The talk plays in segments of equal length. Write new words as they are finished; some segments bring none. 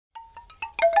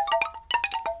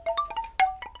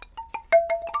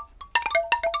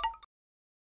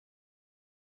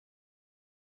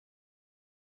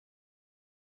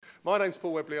My name's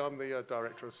Paul Webley, I'm the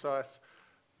Director of SOAS.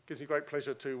 It gives me great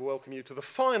pleasure to welcome you to the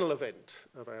final event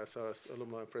of our SOAS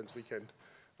Alumni and Friends Weekend.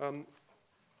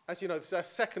 As you know, this is our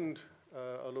second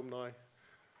Alumni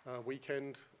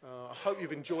weekend. I hope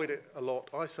you've enjoyed it a lot.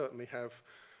 I certainly have.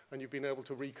 And you've been able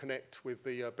to reconnect with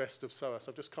the best of SOAS.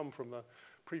 I've just come from the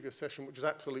previous session, which was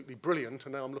absolutely brilliant,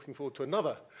 and now I'm looking forward to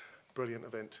another brilliant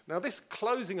event. Now, this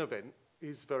closing event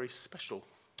is very special.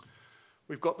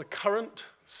 We've got the current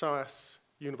SOAS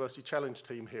University Challenge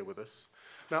team here with us.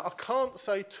 Now, I can't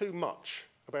say too much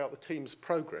about the team's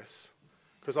progress,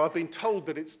 because I've been told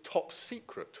that it's top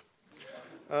secret.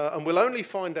 And we'll only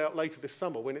find out later this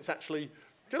summer when it's actually...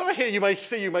 Did I hear you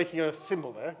see you making a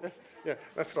symbol there? Yes? Yeah,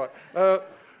 that's right.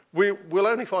 We'll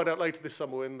only find out later this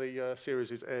summer when the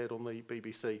series is aired on the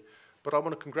BBC. But I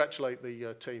want to congratulate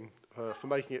the team for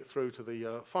making it through to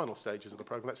the final stages of the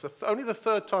programme. That's only the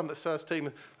third time that SOAS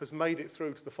team has made it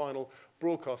through to the final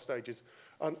broadcast stages.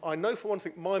 And I know for one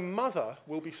thing, my mother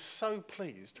will be so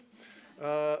pleased.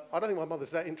 I don't think my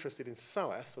mother's that interested in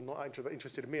SOAS, and not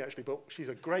interested in me actually, but she's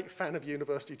a great fan of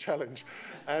University Challenge.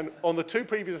 And on the two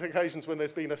previous occasions when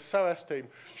there's been a SOAS team,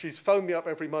 she's phoned me up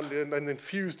every Monday and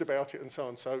enthused about it and so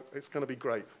on. So it's going to be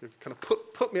great. You've kind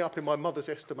of put me up in my mother's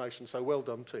estimation, so well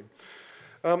done, team.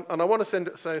 And I want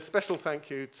to say a special thank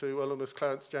you to alumnus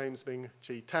Clarence James Ming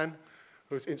Chi Tan,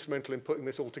 who was instrumental in putting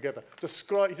this all together. He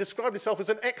described himself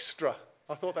as an extra.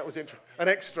 I thought that was an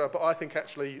extra, but I think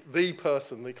actually the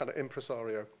person, the kind of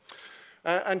impresario.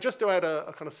 And just to add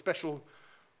a kind of special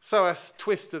SOAS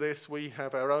twist to this, we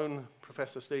have our own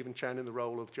Professor Stephen Chan in the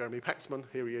role of Jeremy Paxman.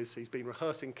 Here he is. He's been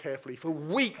rehearsing carefully for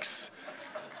weeks.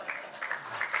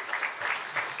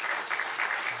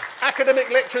 Academic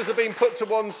lectures have been put to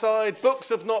one side, books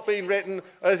have not been written,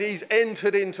 as he's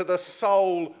entered into the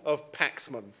soul of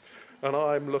Paxman. And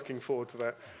I'm looking forward to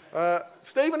that.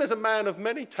 Stephen is a man of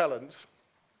many talents.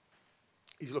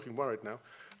 He's looking worried now.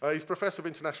 He's Professor of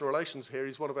International Relations here.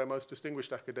 He's one of our most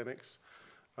distinguished academics.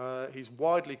 He's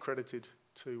widely credited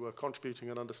to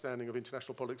contributing an understanding of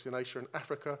international politics in Asia and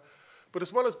Africa. But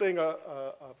as well as being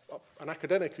an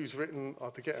academic who's written,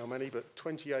 I forget how many, but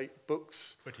 28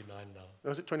 books. 29 now. Oh,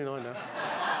 is it 29 now?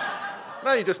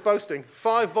 No, you're just boasting.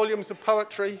 5 volumes of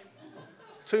poetry,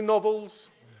 2 novels.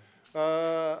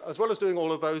 As well as doing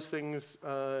all of those things,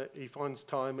 he finds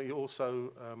time. He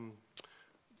also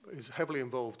is heavily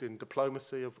involved in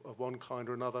diplomacy of one kind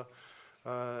or another.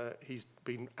 He's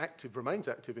been active, remains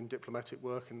active in diplomatic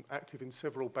work and active in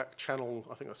several back-channel,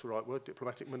 I think that's the right word,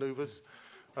 diplomatic manoeuvres.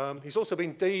 He's also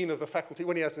been Dean of the Faculty,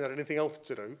 when he hasn't had anything else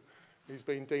to do, he's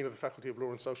been Dean of the Faculty of Law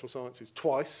and Social Sciences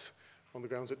twice, on the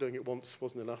grounds that doing it once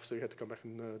wasn't enough, so he had to come back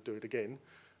and do it again.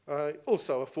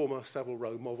 Also a former Savile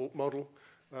Row model.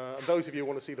 And those of you who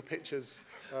want to see the pictures,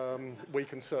 we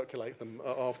can circulate them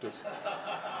afterwards.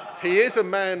 He is a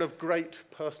man of great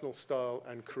personal style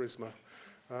and charisma.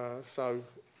 So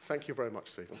thank you very much,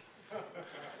 Stephen.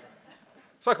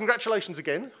 So congratulations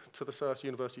again to the SOAS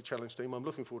University Challenge team. I'm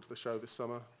looking forward to the show this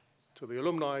summer, to the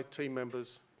alumni team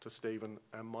members, to Stephen,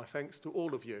 and my thanks to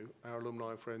all of you, our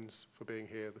alumni and friends, for being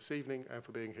here this evening and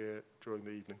for being here during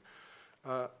the evening.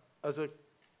 As a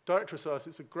director of SOAS,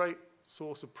 it's a great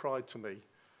source of pride to me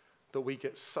that we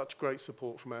get such great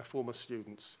support from our former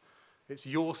students. It's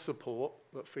your support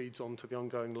that feeds on to the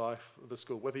ongoing life of the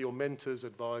school, whether you're mentors,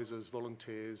 advisors,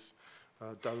 volunteers,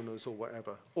 donors or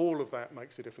whatever. All of that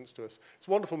makes a difference to us. It's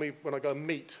wonderful for me when I go and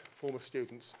meet former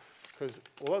students, because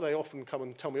although they often come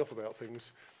and tell me off about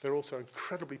things, they're also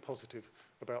incredibly positive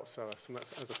about SOAS, and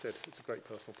that's, as I said, it's a great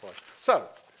personal pride. So,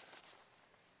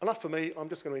 enough for me. I'm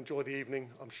just going to enjoy the evening.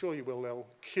 I'm sure you will, Nell.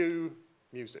 Cue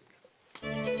music.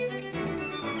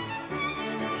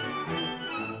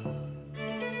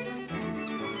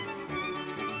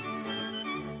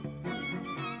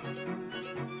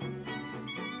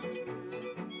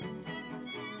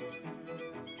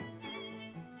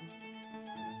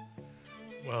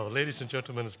 Well, ladies and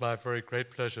gentlemen, it's my very great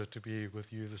pleasure to be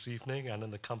with you this evening and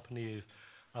in the company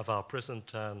of our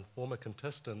present and former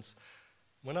contestants.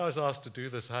 When I was asked to do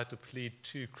this, I had to plead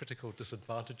 2 critical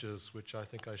disadvantages, which I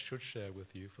think I should share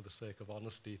with you for the sake of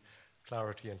honesty,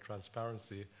 clarity, and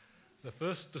transparency. The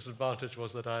first disadvantage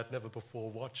was that I had never before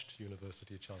watched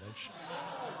University Challenge.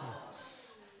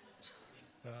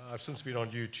 I've since been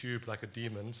on YouTube like a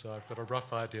demon, so I've got a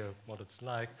rough idea of what it's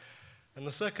like. And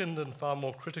the second and far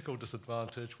more critical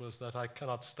disadvantage was that I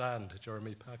cannot stand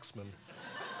Jeremy Paxman.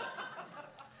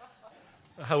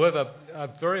 However,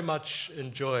 I've very much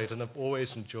enjoyed, and I've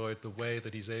always enjoyed, the way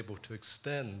that he's able to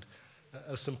extend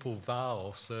a simple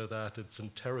vowel so that it's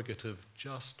interrogative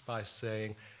just by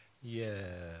saying,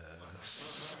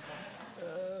 yes.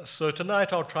 So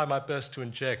tonight I'll try my best to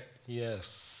inject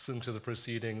yes into the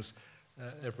proceedings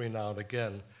every now and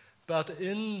again. But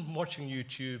in watching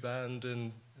YouTube and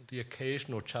in the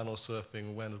occasional channel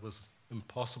surfing when it was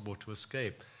impossible to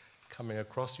escape coming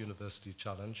across University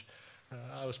Challenge,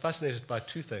 I was fascinated by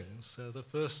two things. The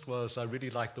first was I really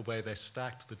liked the way they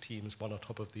stacked the teams one on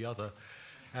top of the other,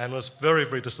 and was very,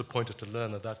 very disappointed to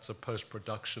learn that that's a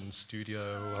post-production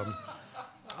studio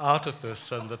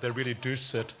artifice and that they really do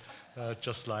sit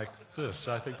just like this.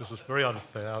 I think this is very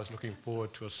unfair. I was looking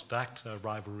forward to a stacked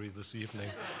rivalry this evening,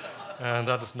 and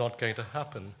that is not going to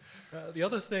happen. The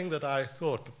other thing that I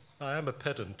thought, I am a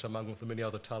pedant among the many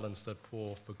other talents that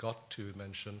Paul forgot to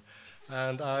mention,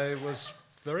 and I was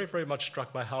very, very much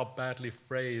struck by how badly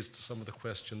phrased some of the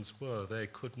questions were. They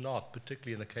could not,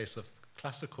 particularly in the case of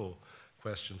classical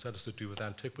questions, that is to do with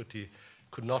antiquity,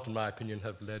 could not, in my opinion,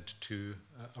 have led to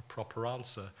a proper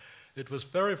answer. It was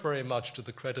very, very much to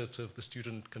the credit of the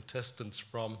student contestants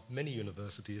from many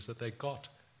universities that they got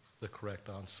the correct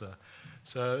answer.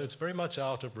 So it's very much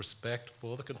out of respect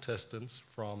for the contestants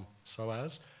from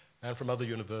SOAS and from other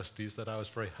universities that I was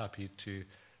very happy to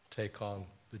take on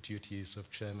the duties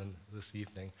of chairman this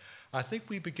evening. I think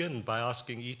we begin by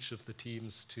asking each of the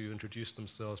teams to introduce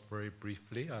themselves very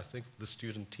briefly. I think the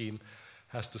student team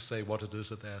has to say what it is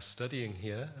that they're studying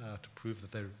here to prove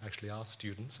that they actually are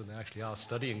students and they actually are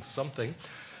studying something.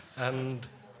 And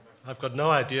I've got no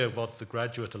idea what the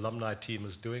graduate alumni team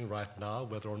is doing right now,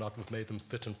 whether or not we've made them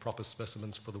fit and proper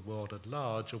specimens for the world at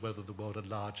large, or whether the world at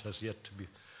large has yet to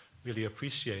really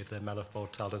appreciate their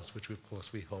manifold talents, which of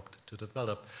course we hoped to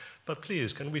develop. But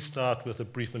please, can we start with a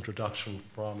brief introduction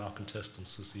from our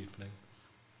contestants this evening?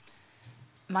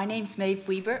 My name's Maeve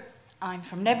Weber. I'm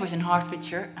from Nebworth in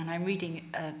Hertfordshire, and I'm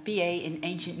reading a BA in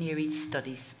Ancient Near East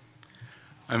Studies.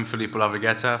 I'm Filippo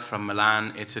Laverghetta from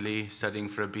Milan, Italy, studying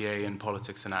for a BA in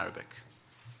Politics and Arabic.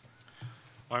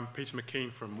 I'm Peter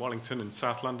McKean from Wellington in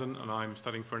South London, and I'm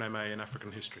studying for an MA in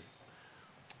African History.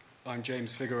 I'm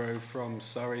James Figaro from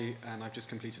Surrey, and I've just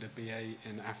completed a BA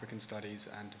in African Studies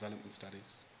and Development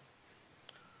Studies.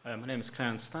 My name is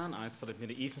Clarence Stan. I studied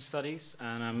Middle Eastern Studies,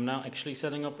 and I'm now actually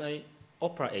setting up an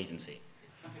opera agency.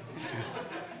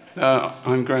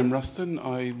 I'm Graham Ruston.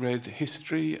 I read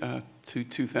history to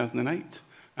 2008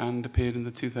 and appeared in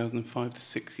the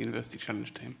 2005-06 University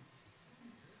Challenge team.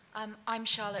 I'm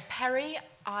Charlotte Perry.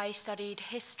 I studied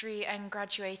history and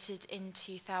graduated in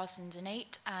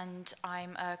 2008, and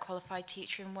I'm a qualified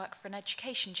teacher and work for an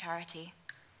education charity.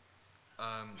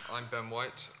 I'm Ben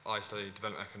White. I studied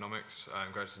development economics,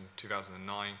 graduated in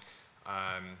 2009,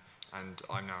 and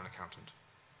I'm now an accountant.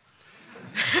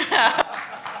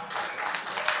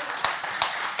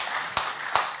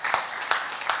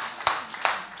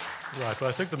 Right, well,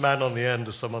 I think the man on the end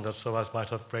is someone that SOAS might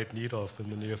have great need of in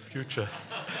the near future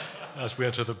as we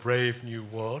enter the brave new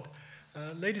world.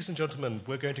 Ladies and gentlemen,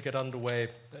 we're going to get underway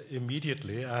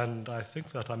immediately, and I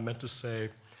think that I'm meant to say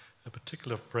a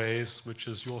particular phrase, which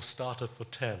is your starter for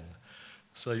 10.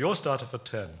 So your starter for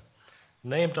 10,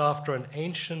 named after an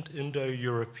ancient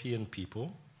Indo-European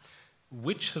people,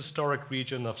 which historic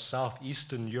region of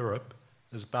southeastern Europe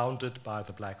is bounded by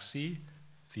the Black Sea,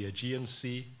 the Aegean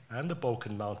Sea, and the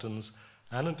Balkan Mountains,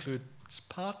 and includes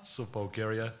parts of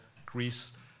Bulgaria,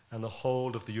 Greece, and the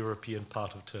whole of the European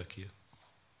part of Turkey?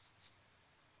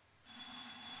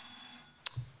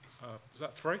 Is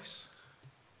that Thrace?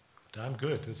 Damn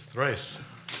good, it's Thrace.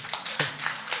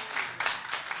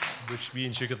 Which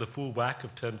means you get the full whack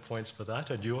of 10 points for that,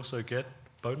 and you also get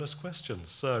bonus questions.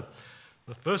 So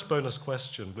the first bonus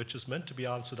question, which is meant to be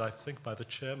answered, I think, by the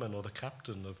chairman or the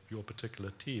captain of your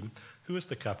particular team. Who is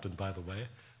the captain, by the way?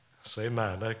 Same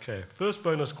man, okay. First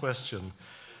bonus question.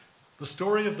 The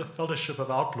story of the Fellowship of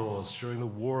Outlaws during the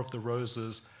War of the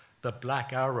Roses, The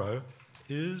Black Arrow,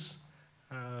 is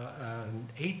an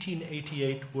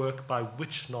 1888 work by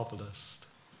which novelist?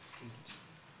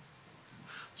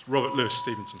 It's Robert Louis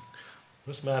Stevenson.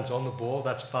 This man's on the ball.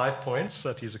 That's 5 points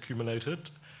that he's accumulated.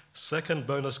 Second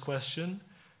bonus question.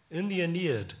 In the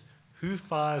Aeneid, who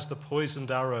fires the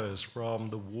poisoned arrows from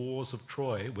the wars of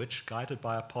Troy, which, guided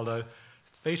by Apollo,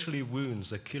 fatally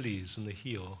wounds Achilles in the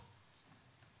heel?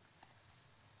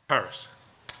 Paris.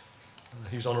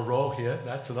 He's on a roll here.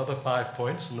 That's another 5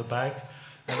 points in the bank.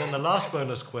 And then the last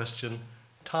bonus question,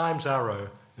 Time's Arrow,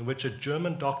 in which a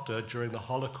German doctor during the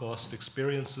Holocaust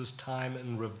experiences time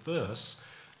in reverse,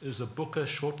 is a Booker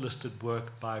shortlisted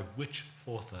work by which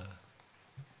author?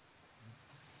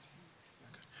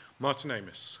 Martin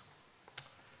Amis.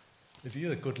 It's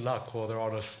either good luck or they're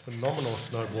on a phenomenal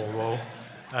snowball roll,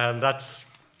 and that's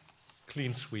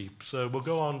clean sweep. So we'll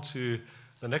go on to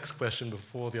the next question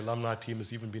before the alumni team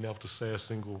has even been able to say a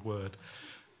single word.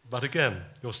 But again,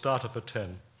 your starter for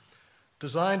 10.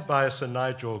 Designed by Sir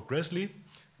Nigel Gresley,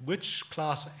 which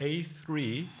class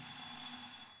A3...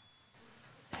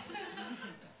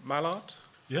 Mallard?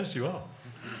 Yes, you are.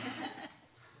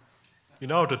 You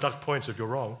know how to deduct points if you're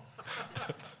wrong.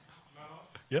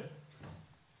 Yep.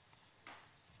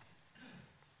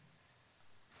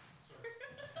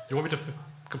 You want me to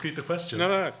complete the question?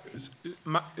 No. Is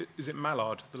it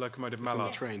Mallard, the locomotive It's on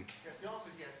Mallard? the train. Yes, the answer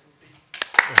is yes.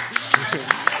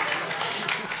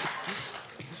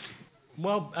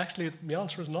 Well, actually, the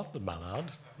answer is not the Mallard.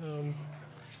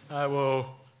 I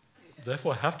will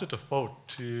therefore have to default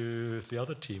to the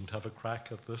other team to have a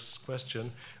crack at this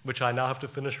question, which I now have to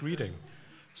finish reading.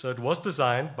 So it was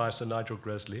designed by Sir Nigel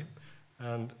Gresley,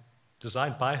 and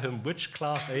designed by him, which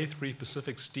Class A3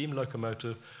 Pacific steam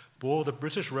locomotive bore the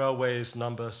British Railways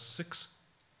number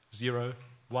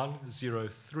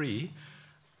 60103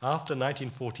 after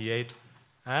 1948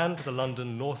 and the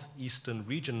London North Eastern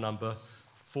Region number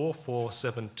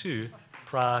 4472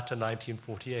 prior to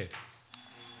 1948?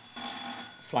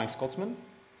 Flying Scotsman?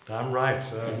 Damn right.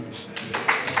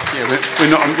 Yeah, we're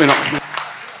not.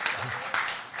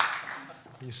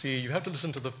 You see, you have to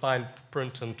listen to the fine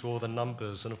print and to all the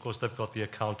numbers, and of course they've got the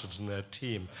accountant in their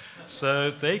team.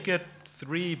 So they get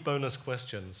 3 bonus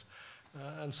questions.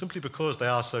 And simply because they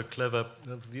are so clever,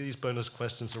 these bonus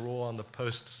questions are all on the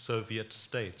post-Soviet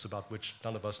states, about which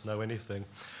none of us know anything.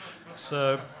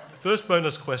 So, first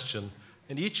bonus question.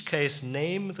 In each case,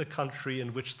 name the country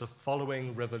in which the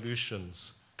following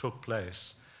revolutions took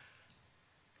place.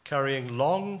 Carrying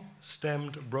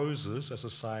long-stemmed roses as a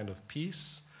sign of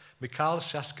peace, Mikhail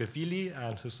Saakashvili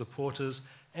and his supporters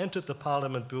entered the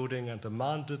parliament building and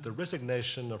demanded the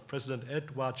resignation of President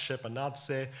Eduard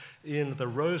Shevardnadze in the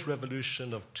Rose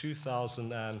Revolution of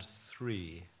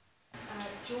 2003.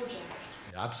 Georgia.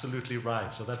 You're absolutely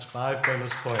right, so that's 5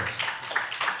 bonus points.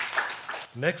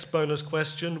 Next bonus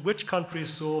question, which country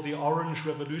saw the Orange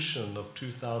Revolution of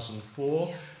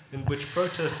 2004 in which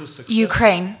protesters successfully...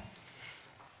 Ukraine.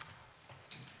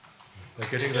 They're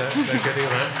getting there.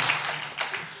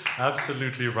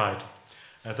 Absolutely right.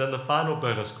 And then the final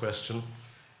bonus question,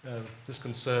 this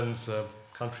concerns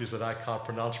countries that I can't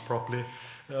pronounce properly.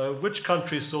 Which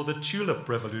country saw the Tulip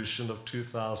Revolution of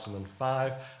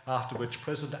 2005, after which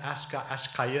President Askar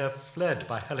Ashkayev fled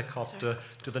by helicopter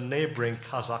to the neighboring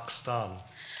Kazakhstan?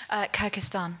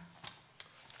 Kyrgyzstan.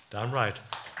 Damn right.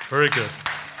 Very good.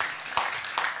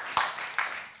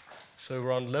 So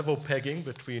we're on level pegging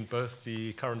between both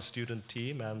the current student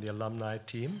team and the alumni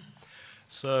team.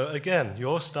 So again,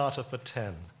 your starter for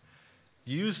 10.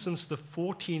 Used since the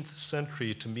 14th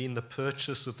century to mean the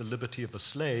purchase of the liberty of a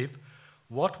slave,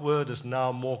 what word is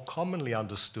now more commonly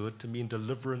understood to mean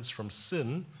deliverance from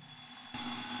sin?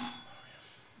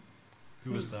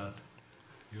 Who was that?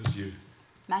 It was you.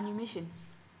 Manumission.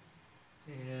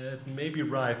 Yeah, it may be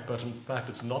right, but in fact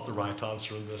it's not the right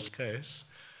answer in this case.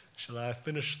 Shall I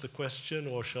finish the question,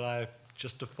 or shall I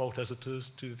just default as it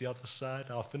is to the other side?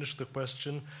 I'll finish the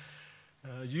question.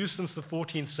 Used since the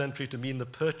 14th century to mean the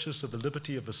purchase of the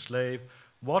liberty of a slave,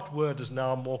 what word is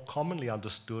now more commonly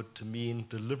understood to mean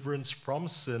deliverance from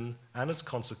sin and its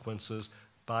consequences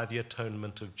by the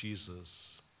atonement of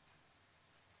Jesus?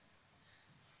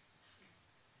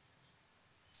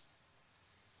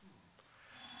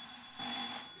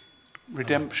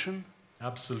 Redemption?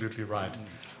 Absolutely right.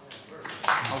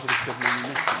 I would have said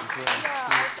manumission as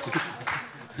well.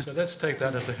 So let's take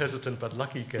that as a hesitant but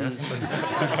lucky guess and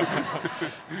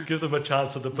give them a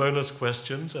chance at the bonus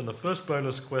questions. And the first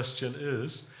bonus question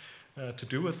is to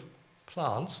do with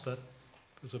plants. That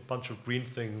there's a bunch of green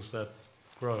things that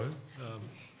grow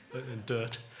in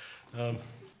dirt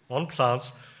on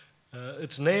plants.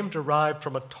 Its name derived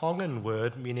from a Tongan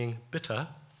word meaning bitter.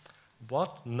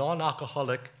 What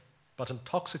non-alcoholic but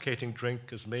intoxicating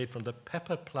drink is made from the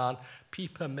pepper plant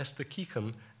Piper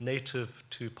mesticicum, native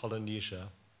to Polynesia?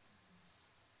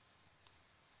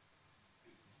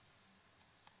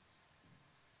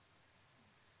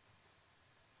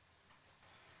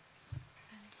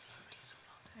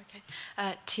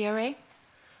 Tiare?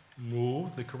 No,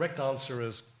 the correct answer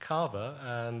is kava,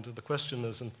 and the question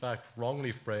is in fact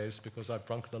wrongly phrased because I've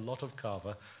drunken a lot of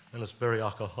kava and it's very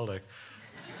alcoholic.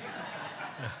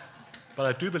 But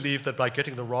I do believe that by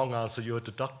getting the wrong answer, you are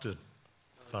deducted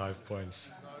 5 points.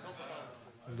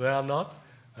 They are not?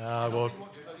 Well,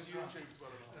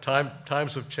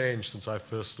 times have changed since I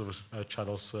first was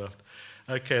channel surfed.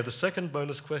 Okay, the second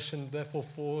bonus question therefore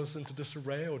falls into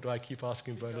disarray, or do I keep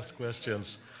asking bonus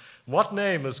questions? What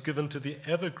name is given to the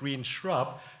evergreen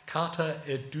shrub Cata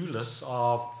edulis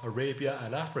of Arabia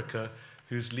and Africa,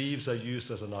 whose leaves are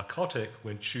used as a narcotic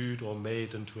when chewed or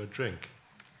made into a drink?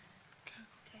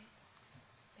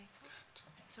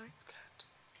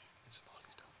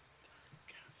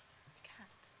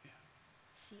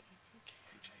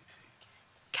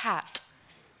 Cat.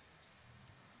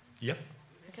 Yep.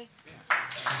 Okay.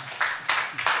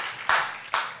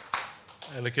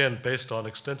 And again, based on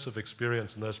extensive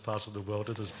experience in those parts of the world,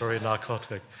 it is very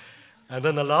narcotic. And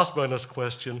then the last bonus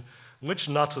question, which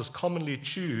nut is commonly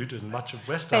chewed in much of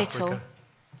West Africa?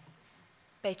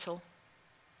 Betel.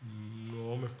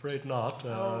 No, I'm afraid not.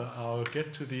 I'll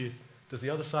get to the... Does the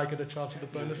other side get a chance at the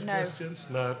bonus questions?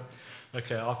 No.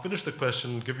 Okay, I'll finish the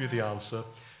question and give you the answer.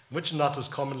 Which nut is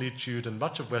commonly chewed in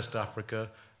much of West Africa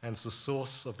and is the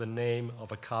source of the name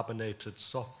of a carbonated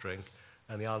soft drink?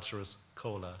 And the answer is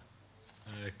cola.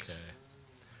 Okay.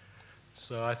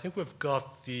 So I think we've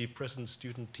got the present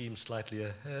student team slightly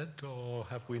ahead, or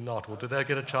have we not? Or do they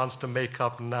get a chance to make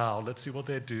up now? Let's see what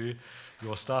they do.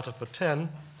 Your starter for 10.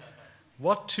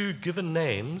 What two given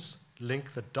names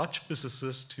link the Dutch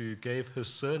physicist who gave his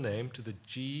surname to the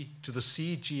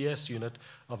CGS unit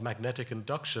of magnetic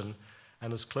induction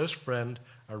and his close friend,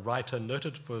 a writer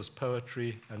noted for his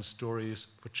poetry and stories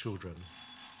for children?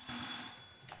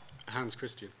 Hans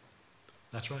Christian.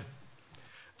 That's right.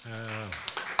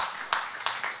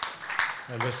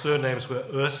 And their surnames were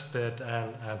Ørsted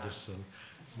and Anderson,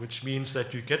 which means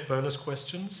that you get bonus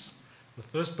questions. The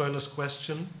first bonus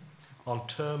question on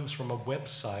terms from a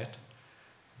website.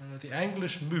 The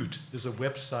English Moot is a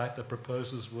website that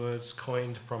proposes words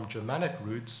coined from Germanic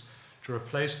roots to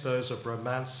replace those of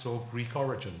Romance or Greek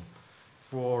origin.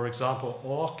 For example,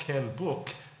 Orken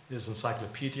Book is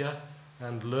encyclopedia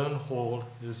and Learn Hall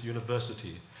is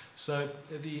university. So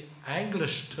the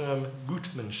English term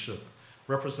mootmanship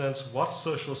represents what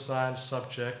social science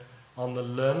subject on the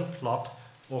learn plot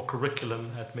or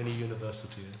curriculum at many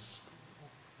universities?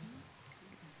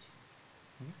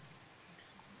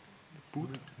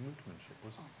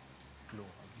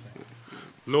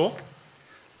 Law?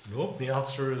 Nope, the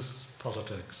answer is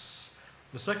politics.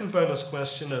 The second bonus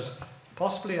question is,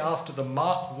 possibly after the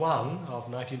Mark I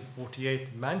of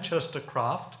 1948 Manchester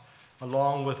craft,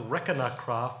 along with Reckoner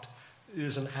craft,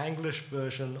 is an English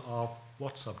version of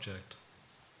what subject?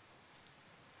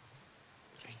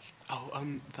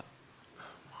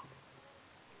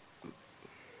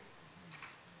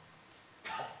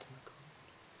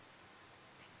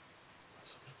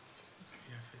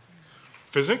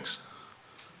 Physics?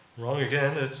 Wrong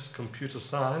again, it's computer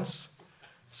science.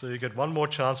 So you get one more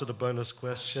chance at a bonus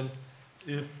question.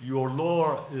 If your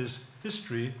law is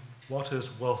history, what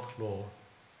is wealth law?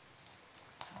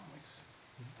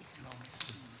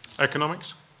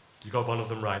 Economics? You got one of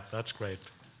them right, that's great.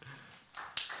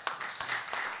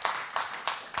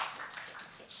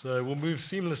 So we'll move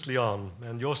seamlessly on,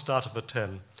 and your starter for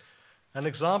 10. An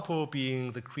example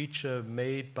being the creature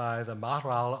made by the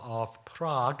Maral of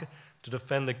Prague to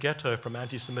defend the ghetto from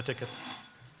anti-Semitic...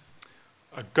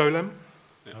 A golem?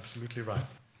 Yeah. Absolutely right.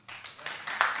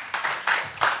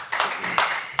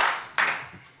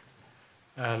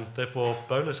 And therefore,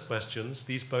 bonus questions.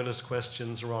 These bonus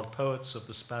questions are on poets of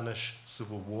the Spanish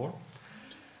Civil War.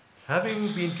 Having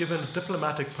been given a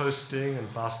diplomatic posting in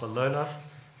Barcelona,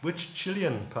 which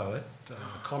Chilean poet,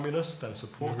 communist and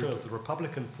supporter of the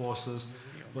Republican forces,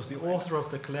 was the author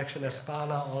of the collection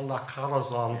España en la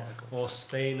Corazón, or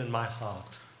Spain in My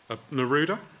Heart?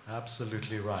 Neruda?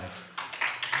 Absolutely right.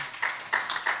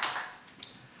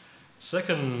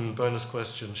 Second bonus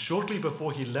question. Shortly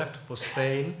before he left for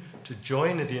Spain to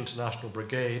join the International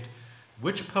Brigade,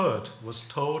 which poet was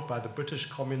told by the British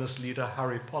communist leader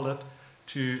Harry Pollitt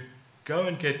to go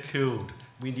and get killed?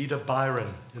 We need a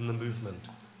Byron in the movement.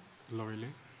 Laurie Lee.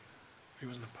 He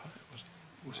wasn't a poet,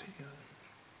 was he?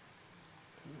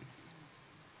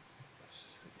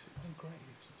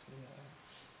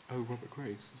 Oh, Robert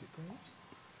Graves. Is it Graves?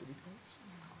 Bobby Graves?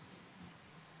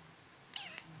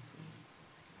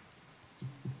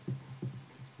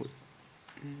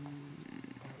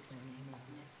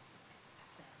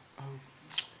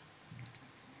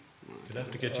 We'll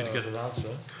have to get you to get an answer.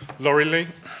 Laurie Lee?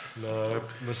 No, it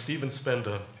was Stephen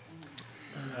Spender.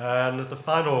 And the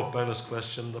final bonus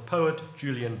question, the poet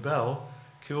Julian Bell,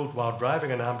 killed while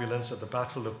driving an ambulance at the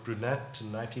Battle of Brunette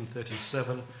in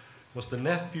 1937, was the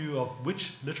nephew of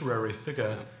which literary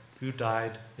figure who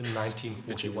died in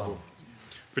 1941?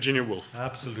 Virginia Woolf.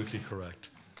 Absolutely correct.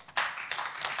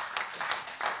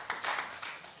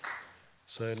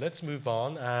 So let's move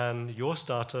on, and your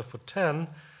starter for 10.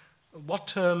 What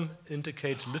term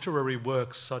indicates literary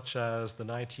works such as the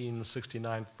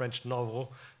 1969 French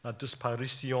novel La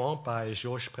Disparition by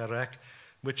Georges Perec,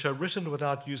 which are written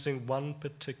without using one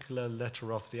particular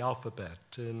letter of the alphabet,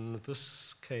 in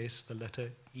this case, the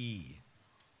letter E?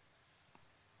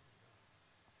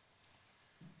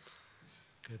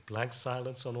 Okay, blank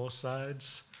silence on all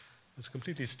sides. It's a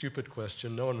completely stupid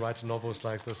question. No one writes novels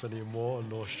like this anymore,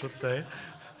 nor should they.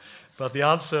 But the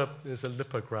answer is a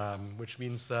lipogram, which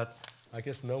means that I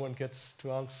guess no one gets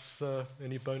to answer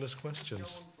any bonus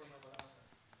questions.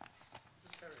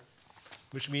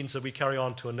 Which means that we carry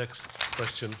on to our next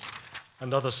question,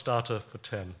 another starter for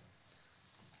 10.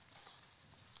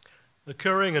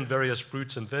 Occurring in various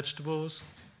fruits and vegetables,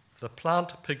 the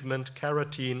plant pigment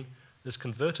carotene is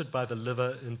converted by the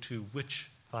liver into which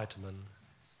vitamin?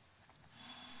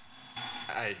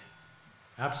 A.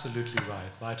 Absolutely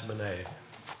right, vitamin A.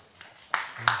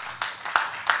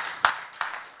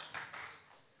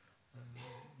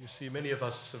 You see, many of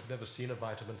us have never seen a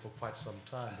vitamin for quite some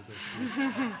time because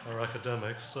we are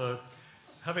academics. So,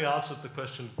 having answered the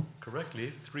question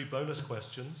correctly, 3 bonus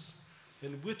questions,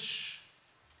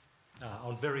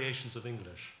 on variations of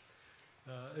English.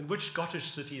 In which Scottish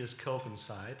city is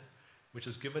Kelvinside, which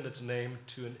has given its name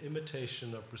to an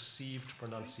imitation of received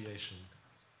pronunciation?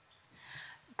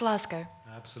 Glasgow.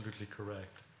 Absolutely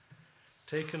correct.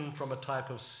 Taken from a type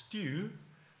of stew,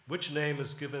 which name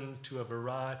is given to a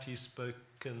variety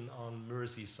spoken on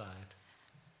Merseyside?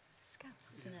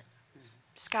 Scouse, isn't it?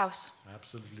 Scouse.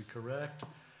 Absolutely correct.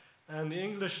 And the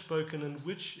English spoken in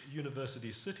which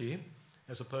university city,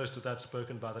 as opposed to that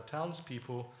spoken by the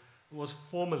townspeople, was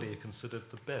formerly considered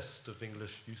the best of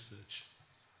English usage?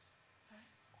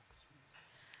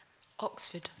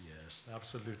 Oxford. Yes,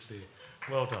 absolutely.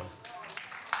 Well done.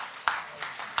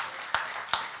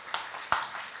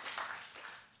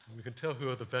 We can tell who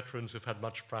are the veterans who've had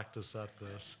much practice at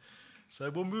this. So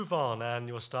we'll move on, and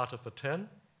your starter for 10.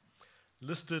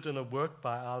 Listed in a work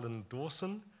by Alan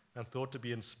Dawson and thought to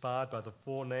be inspired by the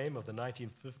forename of the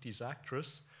 1950s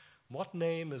actress, what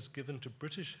name is given to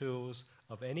British hills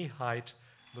of any height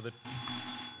with a...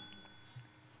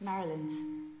 Maryland.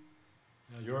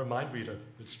 You're a mind reader.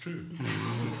 It's true.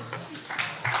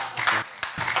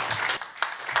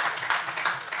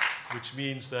 Which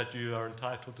means that you are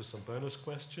entitled to some bonus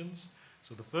questions.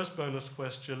 So the first bonus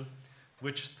question,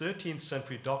 which 13th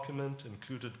century document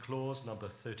included clause number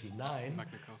 39,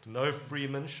 no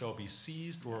freeman shall be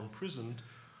seized or imprisoned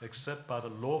except by the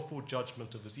lawful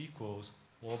judgment of his equals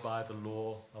or by the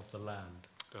law of the land?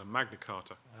 Magna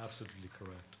Carta. Absolutely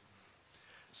correct.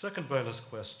 Second bonus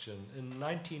question. In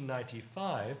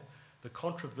 1995, the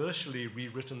controversially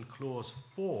rewritten Clause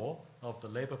 4 of the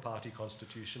Labour Party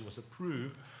constitution was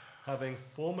approved, having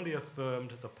formally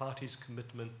affirmed the party's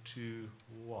commitment to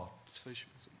what?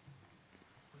 Socialism.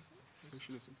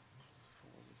 Socialism. Clause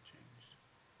 4 was changed.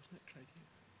 Wasn't it trade union?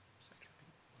 Trade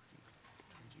union to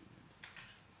socialism.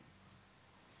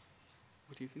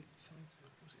 What do you think?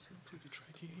 Was it included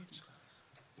trade unions?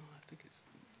 No, I think it's...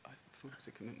 I thought it was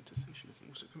a commitment to socialism.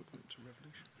 Was it a commitment to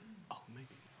revolution? Oh,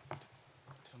 maybe.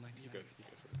 Until 1990. You go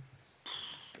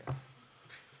for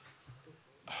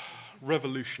it.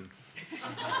 Revolution.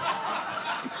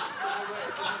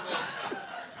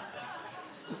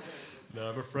 No,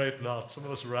 I'm afraid not. Some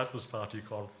of us were at this party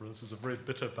conference. It was a very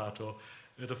bitter battle.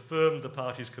 It affirmed the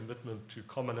party's commitment to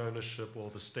common ownership or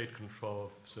the state control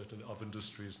of certain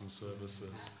industries and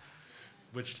services,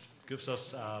 which gives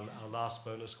us our last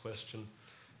bonus question.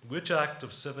 Which act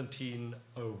of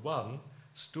 1701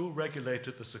 still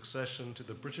regulated the succession to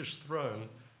the British throne,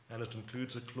 and it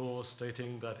includes a clause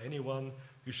stating that anyone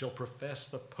who shall profess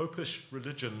the popish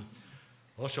religion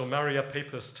or shall marry a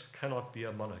papist cannot be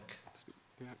a monarch?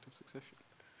 The act of succession.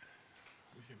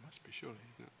 It must be, surely.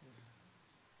 No.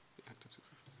 The act of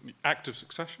succession. The act of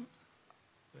succession?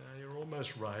 You're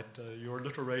almost right. Your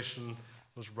alliteration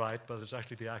was right, but it's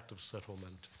actually the act of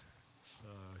settlement. So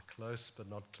close, but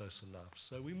not close enough.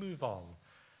 So we move on.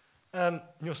 And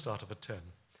your starter for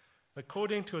 10.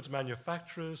 According to its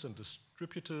manufacturers and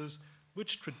distributors,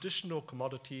 which traditional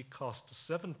commodity cost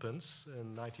 7 pence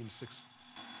in 1960?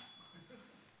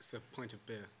 It's a pint of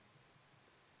beer.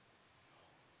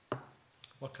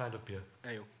 What kind of beer?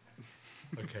 Ale.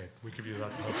 Okay, we give you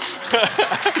that one.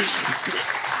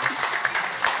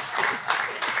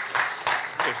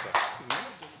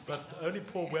 But only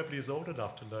poor Webley is old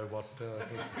enough to know what...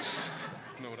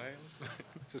 know what ale is?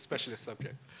 It's a specialist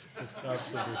subject.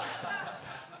 Absolutely.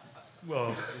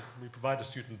 Well, we provide a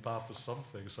student bar for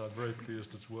something, so I'm very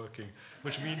pleased it's working,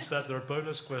 which means that there are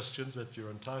bonus questions that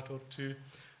you're entitled to.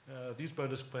 These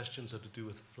bonus questions are to do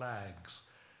with flags.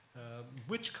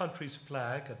 Which country's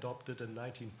flag, adopted in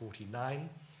 1949,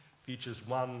 features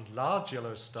one large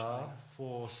yellow star,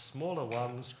 4 smaller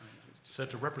ones, said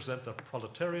to represent the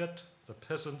proletariat, the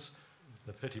peasants,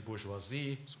 the petty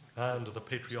bourgeoisie, and the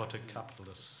patriotic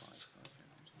capitalists?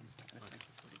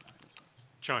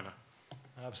 China.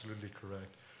 Absolutely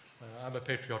correct. I'm a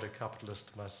patriotic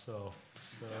capitalist myself,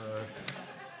 so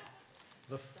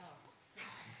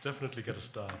Definitely get a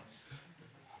star.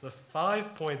 The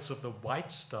 5 points of the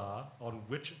white star on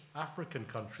which African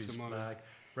country's Somalia. flag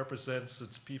represents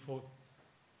its people.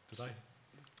 Did I?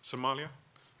 Somalia?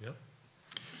 Yep.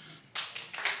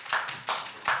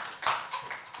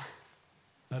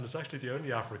 And it's actually the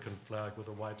only African flag with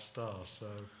a white star, so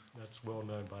that's well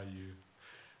known by you.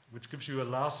 Which gives you a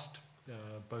last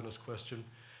bonus question.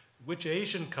 Which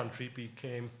Asian country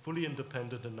became fully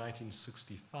independent in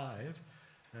 1965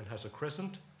 and has a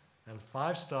crescent and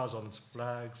 5 stars on its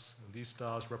flags, and these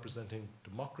stars representing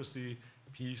democracy,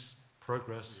 peace,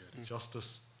 progress,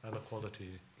 justice, and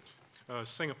equality?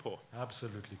 Singapore.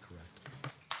 Absolutely correct.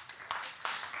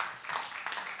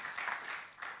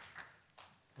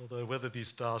 Although whether these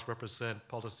stars represent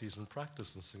policies and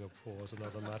practice in Singapore is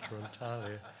another matter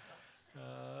entirely.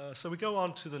 So we go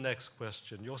on to the next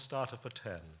question, your starter for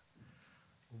 10.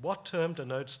 What term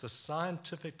denotes the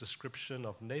scientific description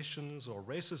of nations or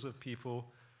races of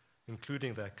people,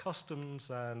 including their customs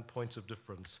and points of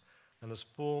difference, and is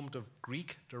formed of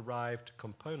Greek-derived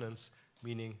components,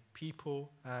 meaning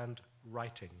people and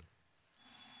writing?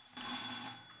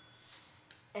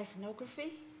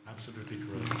 Ethnography? Absolutely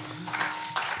correct.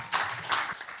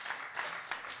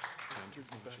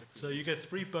 So you get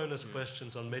 3 bonus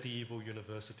questions on medieval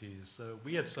universities. So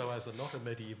we at SOAS are not a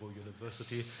medieval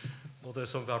university, although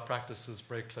some of our practices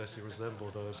very closely resemble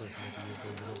those of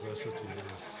medieval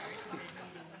universities.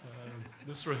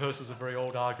 This rehearses a very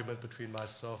old argument between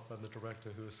myself and the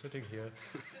director who is sitting here,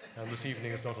 and this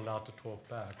evening is not allowed to talk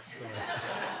back. So.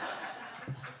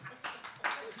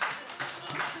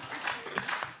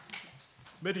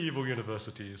 Medieval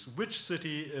universities. Which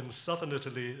city in southern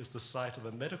Italy is the site of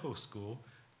a medical school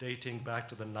dating back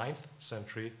to the 9th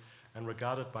century and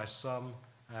regarded by some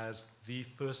as the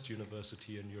first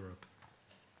university in Europe?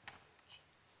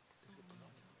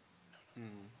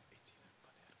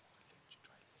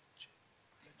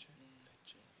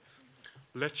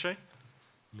 Lecce?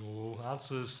 No,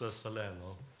 answer is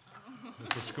Salerno.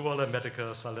 It's the Scuola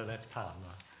Medica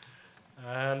Salernitana.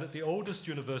 And the oldest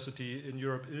university in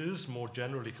Europe is more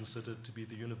generally considered to be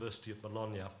the University of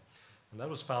Bologna. And that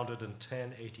was founded in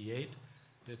 1088.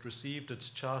 It received its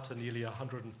charter nearly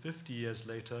 150 years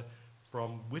later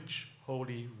from which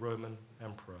Holy Roman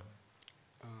Emperor?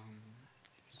 No,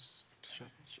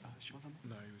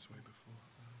 he was way before.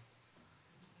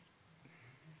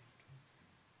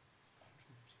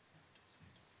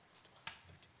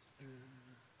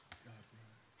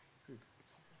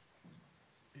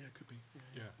 Yeah, it could be.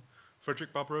 Yeah.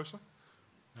 Frederick Barbarossa?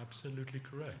 Absolutely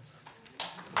correct.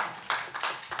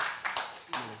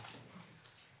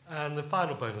 And the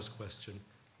final bonus question.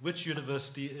 Which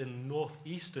university in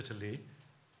northeast Italy,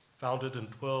 founded in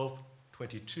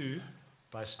 1222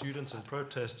 by students and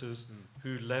protesters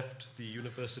who left the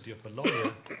University of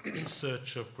Bologna in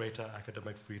search of greater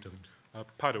academic freedom?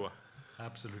 Padua.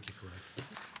 Absolutely correct.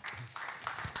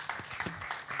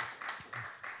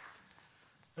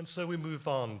 And so we move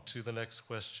on to the next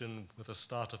question with a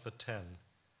starter for 10.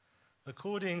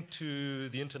 According to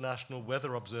the International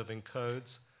Weather Observing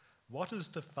Codes, what is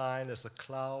defined as a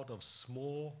cloud of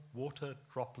small water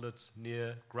droplets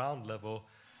near ground level?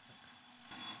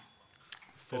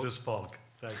 Fog. It is fog.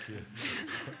 Thank you.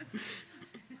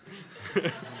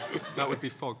 That would be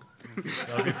fog.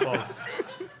 That would be fog.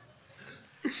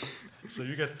 So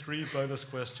you get 3 bonus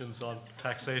questions on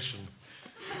taxation.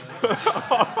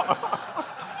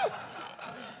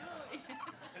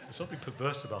 There's something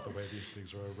perverse about the way these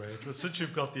things are arranged. But since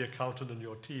you've got the accountant on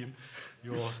your team,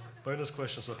 your bonus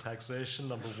questions are taxation.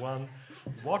 Number 1,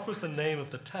 what was the name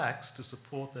of the tax to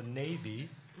support the navy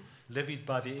levied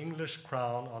by the English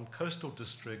crown on coastal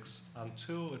districts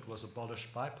until it was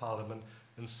abolished by Parliament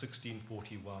in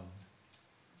 1641?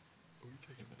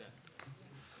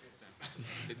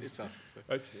 It's us. So.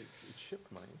 It's ship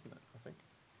money, isn't it? I think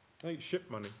it's ship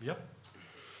money. Yep,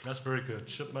 that's very good.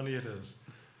 Ship money it is.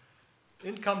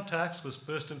 Income tax was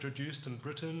first introduced in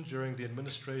Britain during the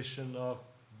administration of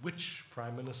which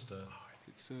Prime Minister?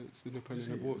 It's the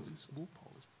Napoleonic War.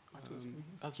 Walpole. It's Walpole.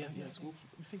 I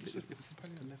think it was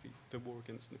supposed to levy the war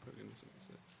against Napoleon or something.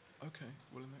 So. Okay,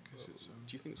 well in that case it's... Do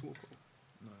you think it's Walpole?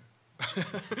 No.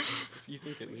 If you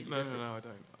think it... No, I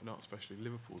don't. Not especially.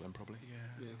 Liverpool then, probably.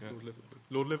 Yeah. Lord Liverpool.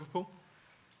 Lord Liverpool?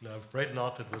 No, I'm afraid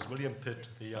not. It was William Pitt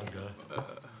the Younger.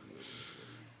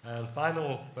 And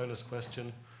final bonus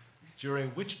question.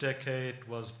 During which decade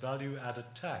was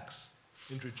value-added tax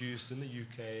introduced in the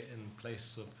UK in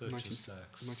place of purchase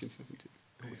tax? 1970.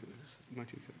 Or was it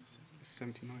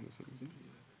 1979 or something, wasn't it?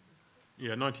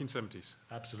 Yeah, 1970s.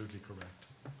 Absolutely correct.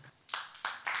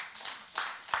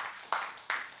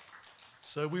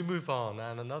 So we move on,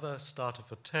 and another starter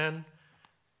for 10.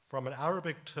 From an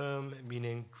Arabic term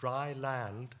meaning dry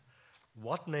land,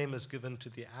 what name is given to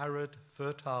the arid,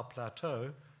 fertile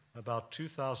plateau about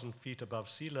 2,000 feet above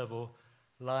sea level,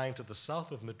 lying to the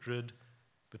south of Madrid,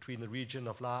 between the region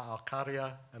of La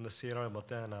Alcaria and the Sierra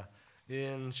Morena?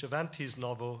 In Cervantes'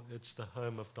 novel, it's the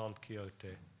home of Don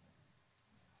Quixote.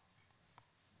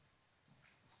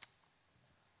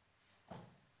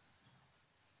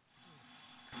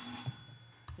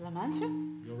 La Mancha?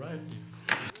 You're right.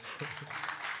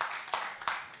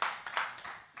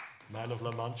 Man of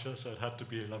La Mancha, so it had to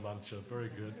be La Mancha. Very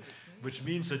good. Which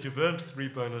means that you've earned 3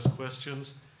 bonus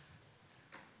questions.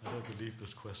 I don't believe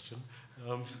this question.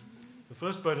 The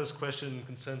first bonus question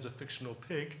concerns a fictional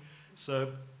pig.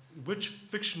 So, which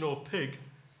fictional pig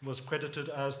was credited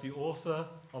as the author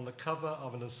on the cover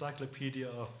of an encyclopedia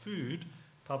of food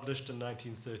published in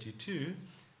 1932?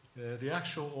 The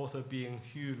actual author being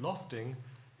Hugh Lofting,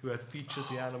 who had featured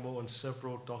the animal in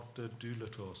several Dr.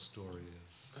 Dolittle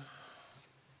stories.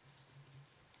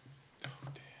 Oh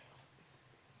dear.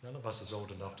 None of us is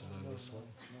old enough to know this one.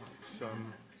 It's not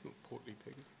Portly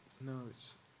Pig. No,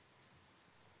 it's...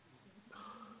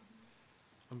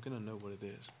 I'm going to know what it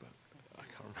is, but I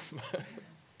can't remember.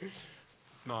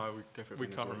 No, we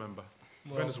can't remember.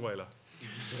 Well, Venezuela.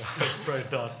 Very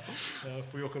done.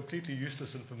 For your completely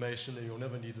useless information, and you'll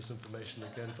never need this information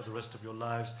again for the rest of your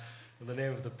lives, and the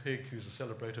name of the pig, who's a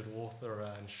celebrated author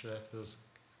and chef, is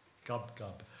Gub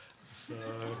Gub. So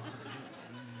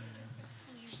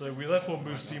we therefore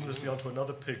move seamlessly onto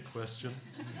another pig question.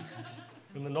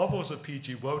 In the novels of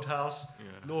P.G. Wodehouse,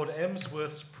 Lord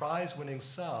Emsworth's prize-winning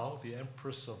sow, the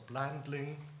Empress of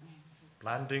Blandings,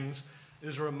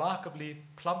 is a remarkably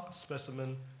plump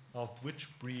specimen of which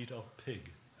breed of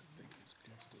pig? I think it's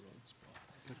Gloucester Old Spot.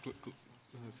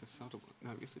 No, it's a saddle.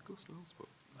 No, it's a Gloucester Old Spot.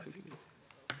 I think it is.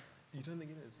 You don't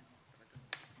think it is?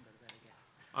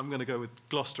 I'm going to go with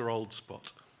Gloucester Old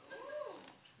Spot.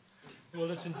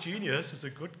 Well, it's ingenious. It's a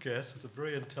good guess. It's a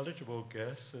very intelligible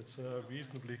guess. It's a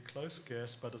reasonably close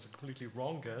guess, but it's a completely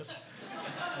wrong guess.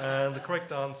 And the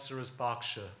correct answer is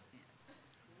Berkshire.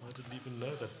 I didn't even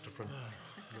know that different.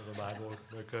 Never mind,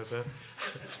 we'll go there.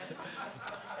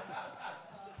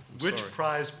 Which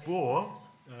prize boar,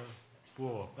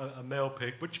 a male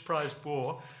pig, which prize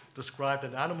boar described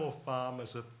an animal farm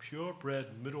as a purebred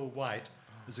middle white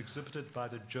is exhibited by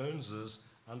the Joneses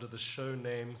under the show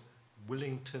name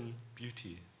Willington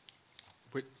Beauty?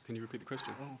 Wait, can you repeat the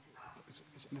question?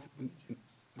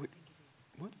 Wait,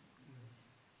 what?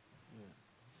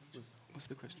 Yeah. What's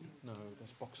the question? No,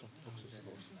 that's boxer.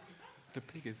 The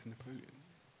pig is Napoleon.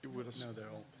 No,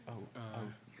 they're all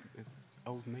It's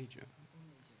Old Major.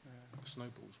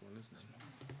 Snowball's one, isn't it?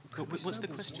 But what's the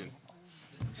question?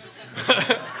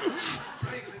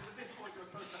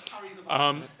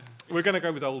 We're going to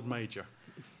go with Old Major.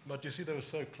 But you see, they were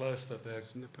so close that they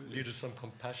needed some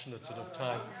compassionate sort of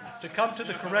time to come to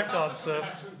the correct answer,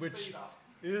 which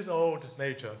is Old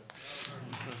Major.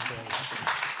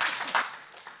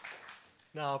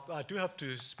 Now, I do have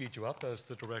to speed you up, as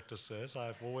the director says.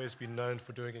 I've always been known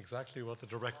for doing exactly what the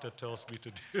director tells me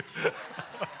to do.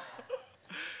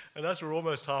 And as we're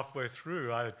almost halfway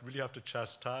through, I really have to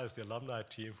chastise the alumni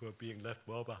team who are being left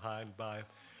well behind by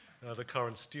the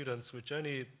current students, which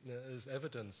only is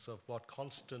evidence of what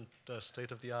constant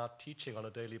state-of-the-art teaching on a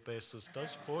daily basis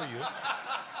does for you.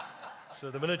 So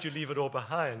the minute you leave it all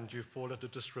behind, you fall into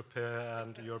disrepair,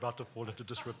 and you're about to fall into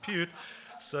disrepute.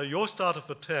 So your starter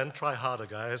for 10, try harder,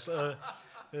 guys,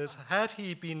 is had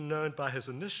he been known by his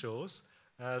initials,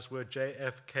 as were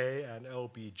JFK and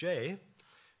LBJ,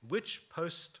 which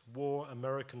post-war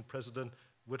American president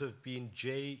would have been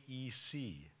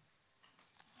JEC?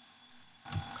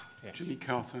 Jimmy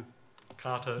Carter.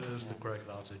 Carter is the correct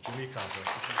answer. Jimmy Carter.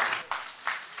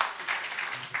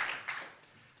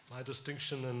 My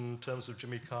distinction in terms of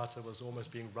Jimmy Carter was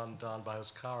almost being run down by his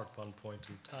car at one point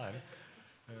in time.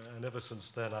 And ever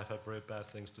since then, I've had very bad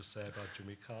things to say about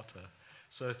Jimmy Carter.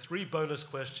 So 3 bonus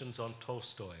questions on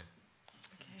Tolstoy.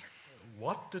 Okay.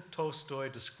 What did Tolstoy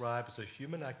describe as a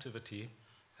human activity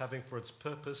having for its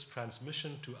purpose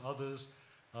transmission to others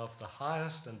of the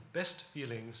highest and best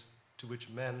feelings to which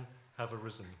men have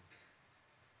arisen?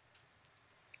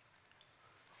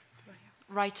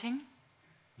 Writing?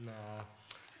 Nah.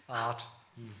 Art.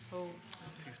 Oh.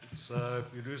 So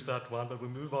you lose that one, but we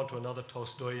move on to another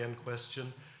Tolstoyan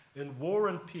question. In War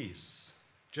and Peace,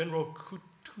 General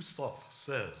Kutuzov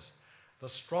says, the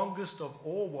strongest of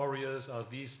all warriors are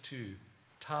these two,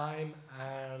 time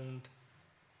and...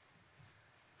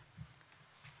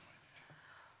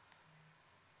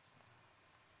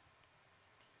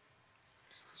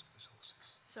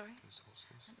 Sorry?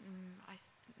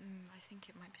 think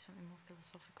it might be something more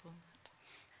philosophical than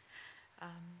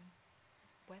that.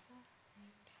 Weather?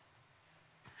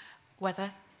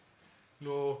 Weather?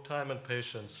 No, time and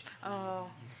patience. Oh.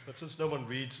 But since no one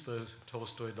reads the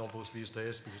Tolstoy novels these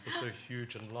days because they're so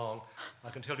huge and long, I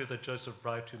can tell you that Joseph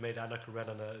Wright, who made Anna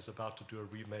Karenina, is about to do a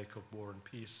remake of War and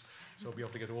Peace. So we'll be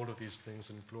able to get all of these things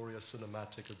in glorious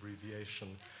cinematic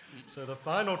abbreviation. So the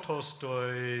final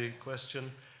Tolstoy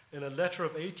question, in a letter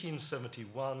of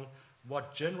 1871,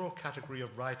 what general category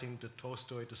of writing did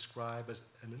Tolstoy describe as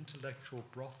an intellectual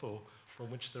brothel from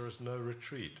which there is no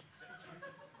retreat?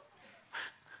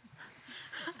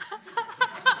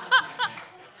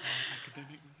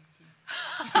 Academic.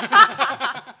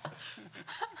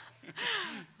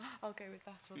 I'll go with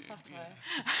that, or satire.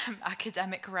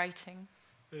 Academic writing.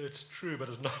 It's true, but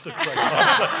it's not the correct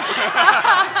answer.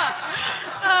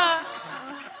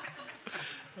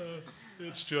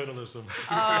 It's journalism.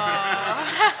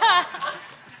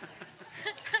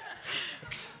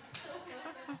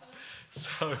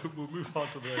 So we'll move on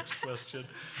to the next question.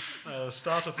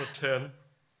 Starter for 10.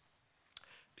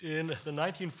 In the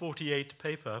 1948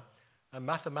 paper, A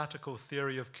Mathematical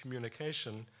Theory of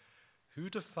Communication, who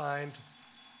defined...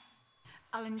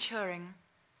 Alan Turing.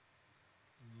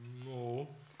 No.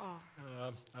 Oh.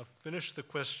 I've finished the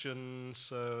question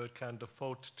so it can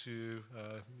default to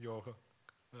your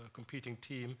competing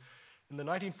team. In the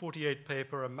 1948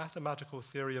 paper, A Mathematical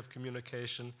Theory of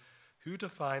Communication, who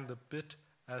defined the bit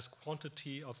as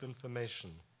quantity of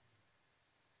information?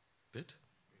 Bit?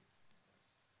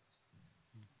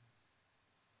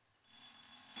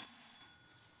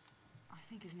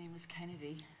 I think his name was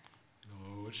Kennedy.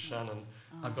 No, it's Shannon.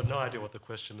 I've got no idea what the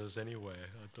question is anyway.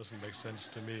 It doesn't make sense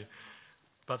to me.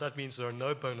 But that means there are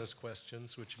no bonus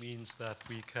questions, which means that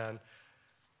we can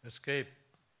escape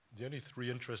the only 3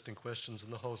 interesting questions in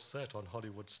the whole set on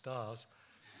Hollywood stars.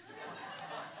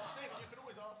 Stephen, you can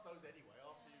always ask those anyway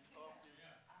after you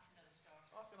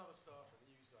ask another starter and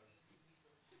use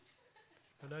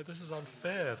those. No, this is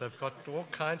unfair. They've got all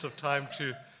kinds of time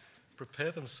to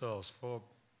prepare themselves for...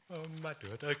 Oh, might do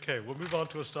it. Okay, we'll move on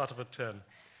to a starter for 10.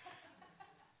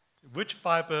 Which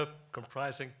fiber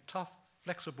comprising tough,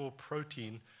 flexible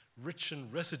protein rich in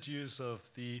residues of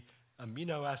the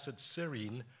amino acid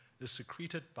serine is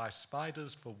secreted by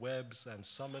spiders for webs and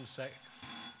some insects?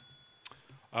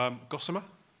 Gossamer?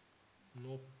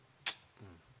 No.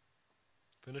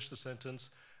 Finish the sentence.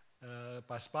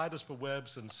 By spiders for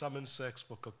webs and some insects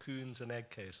for cocoons and egg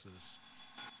cases.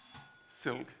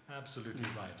 Silk. Absolutely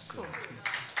right. Silk.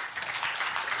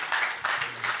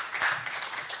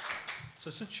 So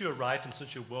since you're right and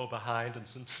since you're well behind and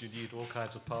since you need all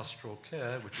kinds of pastoral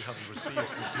care, which you haven't received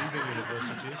since leaving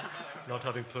university, not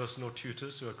having personal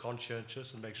tutors who are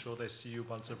conscientious and make sure they see you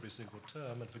once every single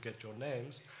term and forget your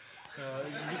names,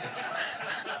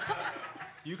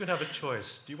 you can have a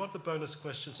choice. Do you want the bonus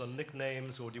questions on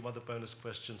nicknames or do you want the bonus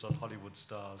questions on Hollywood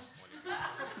stars?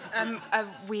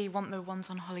 We want the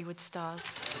ones on Hollywood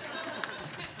stars.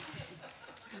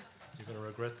 You're going to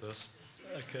regret this.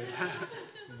 Okay.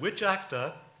 Which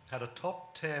actor had a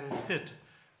top 10 hit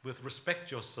with Respect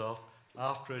Yourself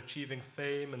after achieving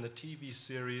fame in the TV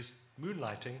series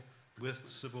Moonlighting with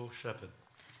Sybil Shepherd?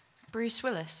 Bruce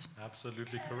Willis.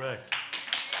 Absolutely correct.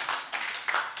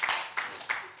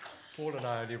 Paul and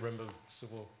I only remember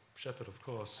Sybil Shepherd, of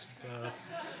course.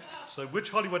 So which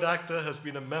Hollywood actor has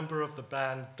been a member of the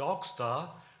band Dogstar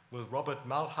with Robert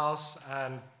Malthouse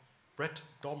and Brett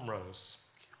Domrose?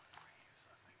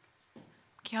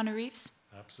 Keanu Reeves.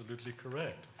 Absolutely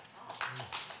correct.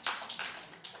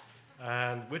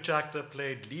 And which actor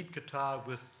played lead guitar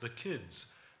with The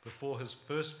Kids before his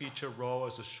first feature role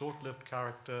as a short-lived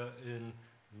character in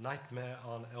Nightmare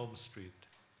on Elm Street?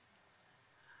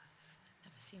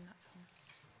 Never seen that film.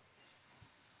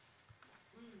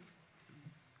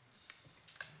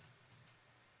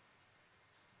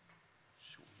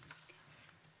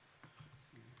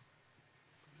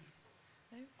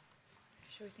 No?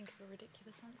 Shall we think of a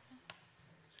ridiculous answer?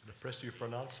 I'm going to press you for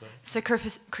an answer. So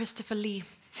Christopher Lee.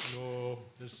 No,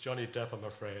 it's Johnny Depp, I'm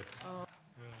afraid. Oh.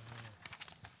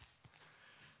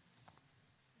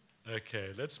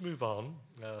 Okay, let's move on.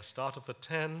 Starter for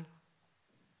 10.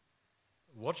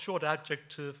 What short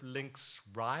adjective links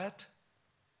riot,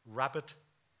 rabbit,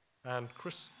 and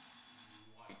Chris?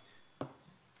 White.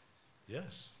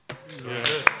 Yes. Very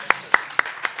good.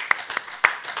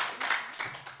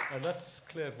 And that's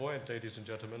clairvoyant, ladies and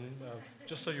gentlemen.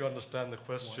 Just so you understand the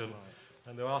question,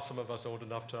 and there are some of us old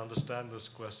enough to understand this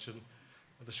question.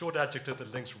 The short adjective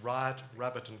that links riot,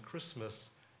 rabbit, and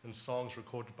Christmas in songs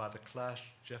recorded by The Clash,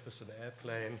 Jefferson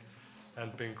Airplane,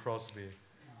 and Bing Crosby.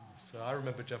 So I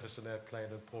remember Jefferson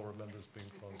Airplane and Paul remembers Bing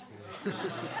Crosby.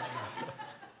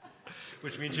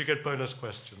 Which means you get bonus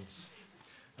questions.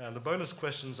 And the bonus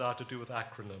questions are to do with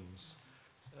acronyms.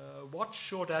 What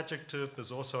short adjective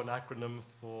is also an acronym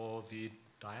for the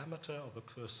diameter of a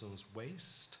person's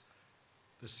waist,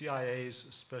 the CIA's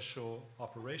Special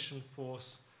Operation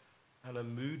Force, and a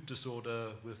mood disorder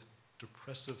with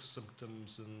depressive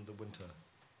symptoms in the winter?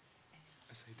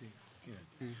 SAD.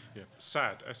 Yeah. Yeah.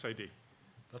 SAD, SAD.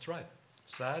 That's right,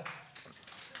 SAD.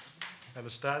 And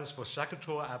it stands for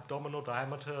Shakutor Abdominal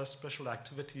Diameter Special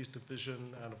Activities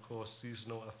Division, and of course,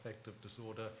 Seasonal Affective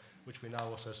Disorder, which we now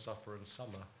also suffer in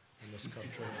summer in this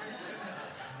country.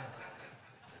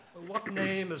 What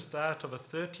name is that of a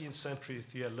 13th century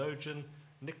theologian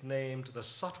nicknamed the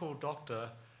Subtle Doctor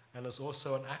and is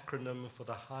also an acronym for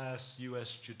the highest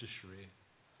US judiciary?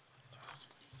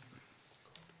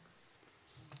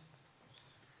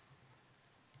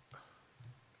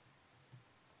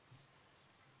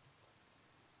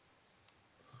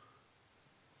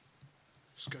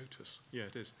 SCOTUS. Yeah,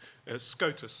 it is.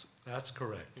 SCOTUS. That's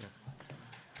correct.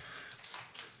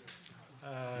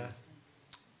 Yeah.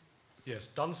 Yes,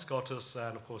 Duns Scotus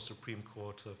and, of course, Supreme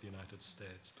Court of the United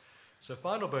States. So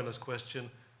final bonus question,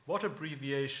 what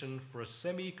abbreviation for a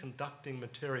semi-conducting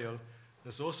material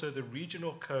is also the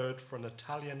regional code for an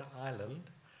Italian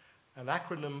island, an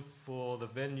acronym for the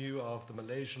venue of the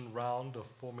Malaysian round of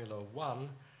Formula One,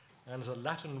 and is a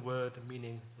Latin word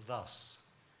meaning thus?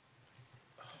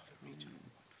 The regional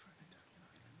code for an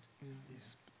Italian island.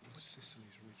 It's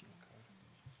Sicily's regional code.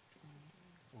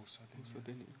 Or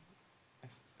Sardinia.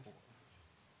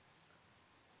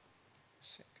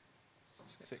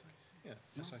 SIC. Yeah,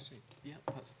 SIC. Yeah,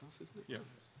 that's isn't it? Yeah.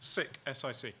 SIC,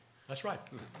 SIC. That's right.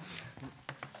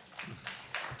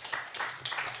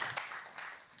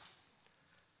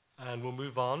 And we'll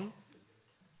move on.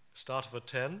 Start of a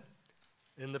 10.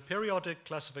 In the periodic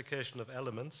classification of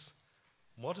elements,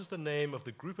 what is the name of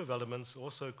the group of elements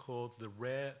also called the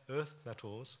rare earth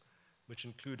metals, which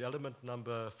include element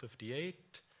number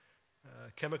 58,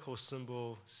 chemical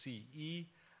symbol Ce,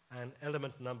 and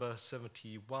element number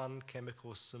 71,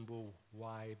 chemical symbol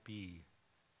Yb?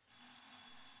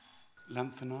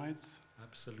 Lanthanides?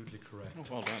 Absolutely correct. Oh,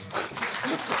 well done.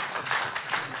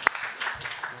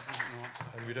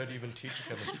 And we don't even teach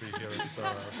chemistry here at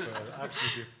SOAS, so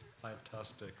absolutely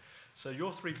fantastic. So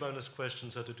your 3 bonus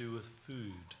questions are to do with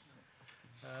food.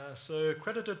 So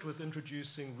credited with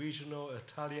introducing regional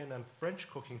Italian and French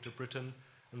cooking to Britain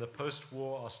in the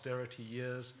post-war austerity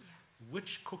years,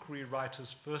 which cookery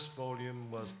writer's first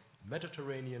volume was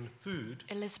Mediterranean Food?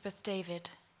 Elizabeth David.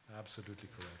 Absolutely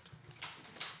correct.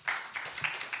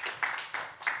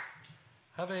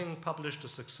 Having published a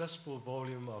successful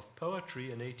volume of poetry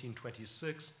in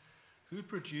 1826, who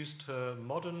produced her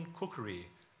Modern Cookery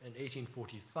in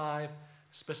 1845,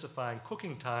 specifying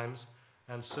cooking times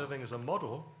and serving as a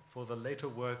model for the later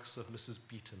works of Mrs.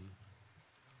 Beeton?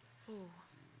 Ooh.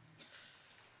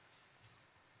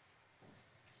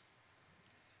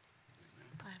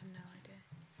 I have no idea.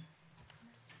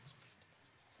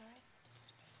 Sorry?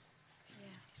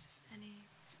 Yeah. Any?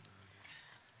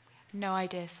 No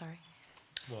idea, sorry.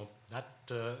 Well,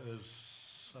 that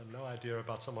is no idea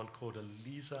about someone called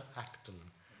Eliza Acton.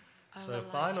 So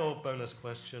final bonus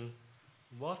question.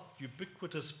 What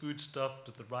ubiquitous foodstuff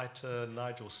did the writer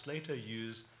Nigel Slater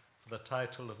use for the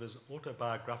title of his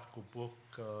autobiographical book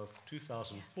of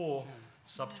 2004,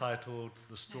 subtitled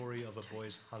The Story of a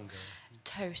Boy's Hunger?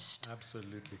 Toast.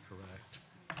 Absolutely correct.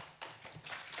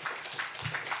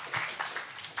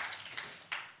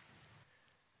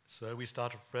 So we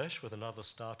start afresh with another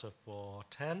starter for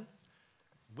 10.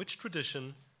 Which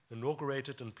tradition,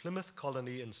 inaugurated in Plymouth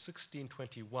Colony in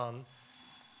 1621?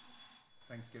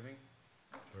 Thanksgiving.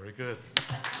 Very good.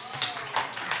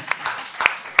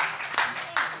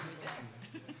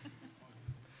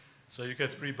 So you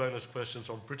get 3 bonus questions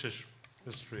on British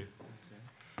history.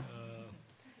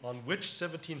 On which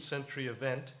 17th century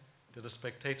event did a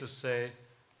spectator say,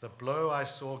 "The blow I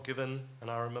saw given, and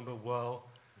I remember well,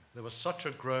 there was such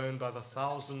a groan by the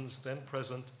thousands then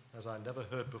present as I never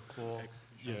heard before"?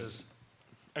 Yes.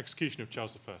 Execution of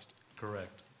Charles I.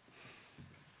 Correct.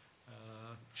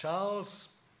 Charles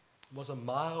was a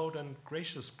mild and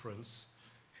gracious prince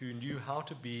who knew how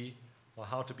to be or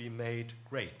how to be made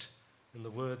great, in the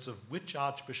words of which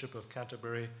Archbishop of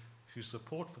Canterbury, whose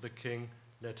support for the king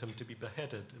led him to be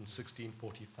beheaded in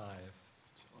 1645?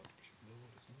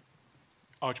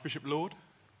 Archbishop Laud?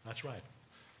 That's right.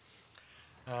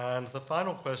 And the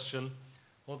final question,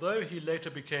 although he later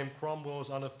became Cromwell's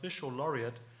unofficial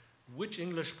laureate, which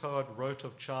English poet wrote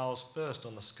of Charles first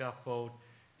on the scaffold,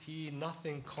 he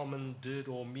nothing common did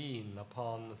or mean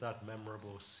upon that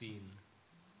memorable scene.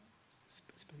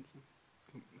 Spencer.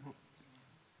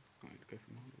 Right, go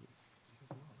for Marlowe.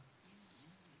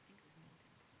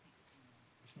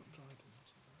 It's not Dryden,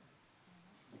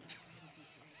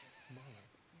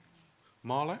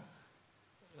 Marlowe.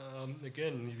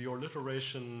 Again, your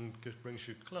alliteration brings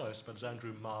you close, but it's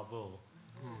Andrew Marvell.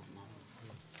 Oh, Marlowe.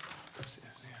 Yes,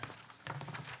 yeah.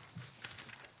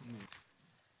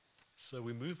 So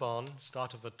we move on,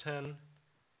 start of a 10.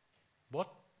 What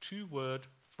two-word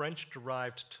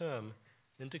French-derived term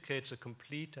indicates a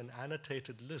complete and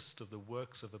annotated list of the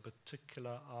works of a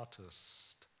particular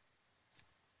artist?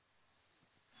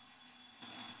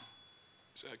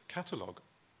 It's a catalogue.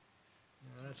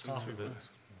 That's half of it.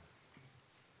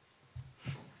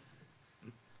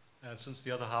 And since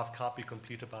the other half can't be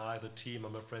completed by either team,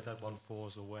 I'm afraid that one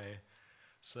falls away.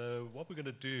 So what we're going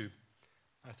to do,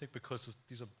 I think because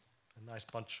these are a nice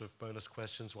bunch of bonus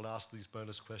questions, we'll ask these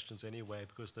bonus questions anyway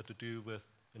because they're to do with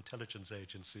intelligence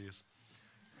agencies.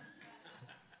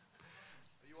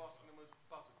 Are you asking them as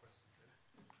buzzer questions then?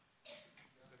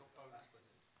 They're not bonus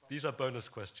questions. These are bonus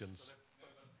questions.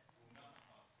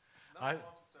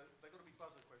 They've got to be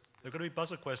buzzer questions. They're going to be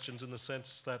buzzer questions in the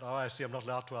sense that, oh, I see, I'm not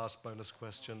allowed to ask bonus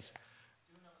questions.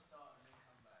 Do another start and then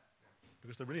come back.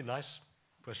 Because they're really nice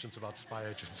questions about spy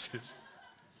agencies.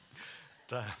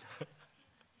 Damn.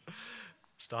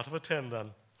 Start of a 10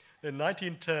 then. In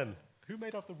 1910, who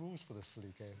made up the rules for this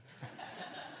silly game?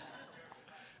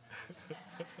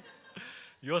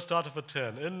 Your start of a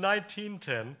 10. In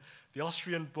 1910, the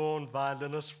Austrian-born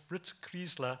violinist Fritz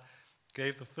Kriesler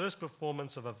gave the first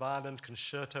performance of a violin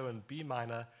concerto in B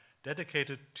minor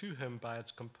dedicated to him by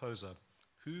its composer.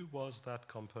 Who was that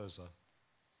composer?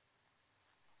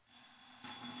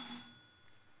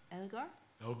 Elgar?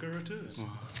 Elgar it is.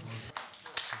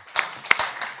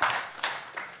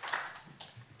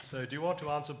 So do you want to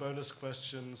answer bonus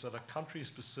questions that are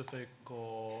country-specific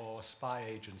or spy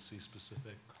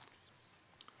agency-specific?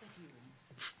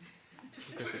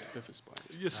 Go for spy.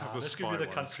 Yes, have the let's spy give you the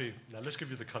ones. country. Now let's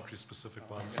give you the country-specific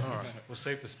ones. All right. We'll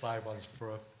save the spy ones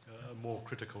for a more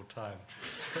critical time.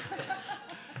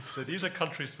 So these are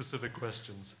country-specific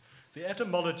questions. The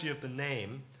etymology of the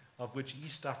name of which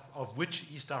East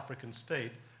African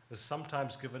state is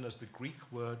sometimes given as the Greek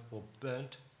word for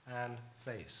burnt and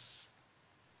face.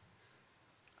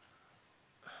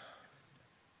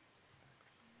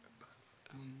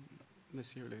 No,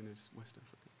 Sierra Leone is West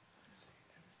Africa.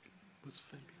 What's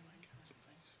face?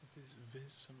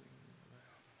 Viz something.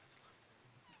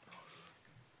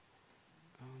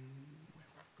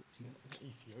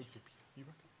 Ethiopia. You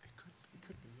reckon? It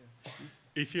could be,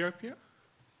 yeah. Ethiopia?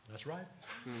 That's right.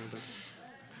 No,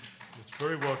 It's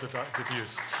very well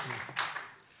deduced.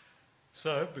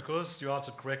 So, because you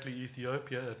answered correctly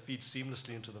Ethiopia, it feeds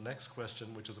seamlessly into the next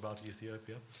question, which is about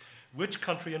Ethiopia. Which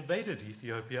country invaded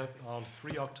Ethiopia on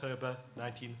 3 October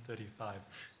 1935?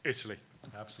 Italy.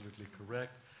 Absolutely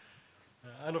correct.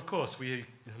 And of course, we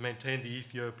maintain the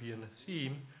Ethiopian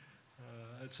theme.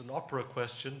 It's an opera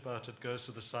question, but it goes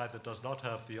to the side that does not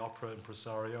have the opera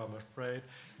impresario, I'm afraid.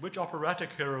 Which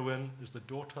operatic heroine is the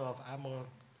daughter of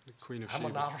the Queen of Sheba.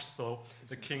 Amonarso,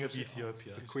 the king of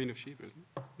Ethiopia? The Queen of Sheba, isn't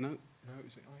it? No. No,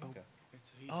 is it Aida?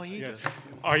 Oh, Aida.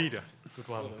 Yeah. Aida. Good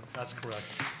one. That's correct.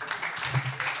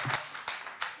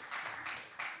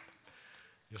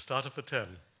 Your starter for 10.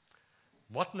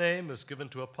 What name is given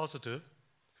to a positive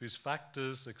whose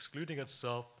factors excluding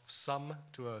itself sum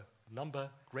to a number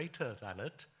greater than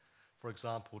it? For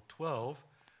example, 12,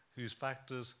 whose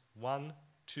factors 1,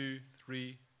 2,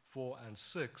 3, 4, and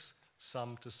 6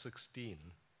 sum to 16.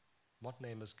 What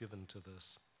name is given to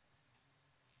this?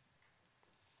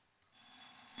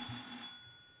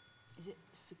 Is it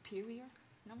superior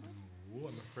number? Ooh,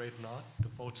 I'm afraid not.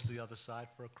 Defaults to the other side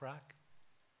for a crack.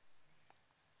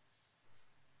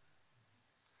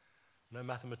 No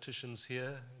mathematicians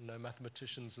here, no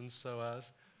mathematicians in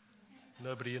SOAS.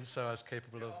 Nobody in SOAS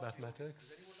capable of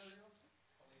mathematics.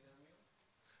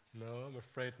 No, I'm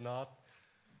afraid not.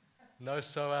 No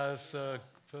SOAS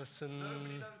person.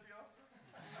 Nobody knows the answer?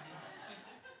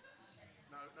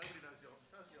 No, nobody knows the answer.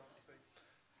 First the answer,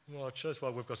 Steve. Well, it shows why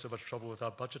we've got so much trouble with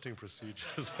our budgeting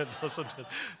procedures, doesn't it?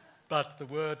 But the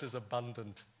word is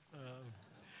abundant.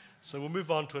 So we'll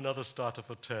move on to another starter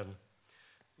for 10.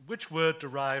 Which word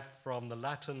derived from the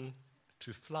Latin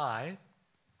to fly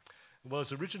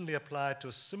was originally applied to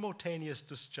a simultaneous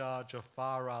discharge of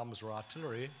firearms or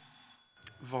artillery?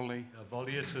 Volley. A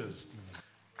volley it is.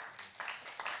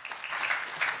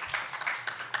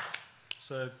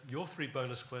 So your 3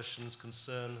 bonus questions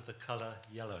concern the color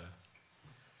yellow.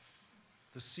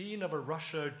 the scene of a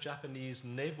Russo-Japanese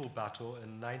naval battle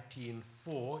in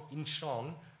 1904,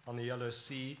 Incheon, on the Yellow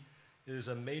Sea, is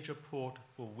a major port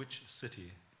for which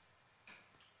city?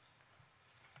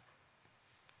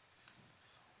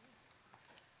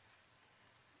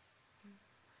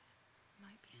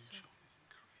 Might be so.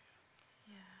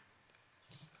 Yeah.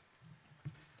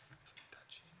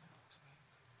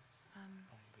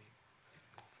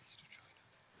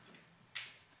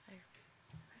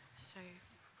 So,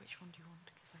 which one do you want?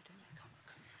 Because I don't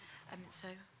know. So,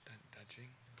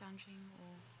 Danjing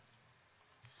or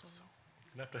Seoul?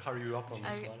 I'm going to have to hurry you up on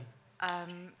this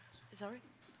one. Sorry?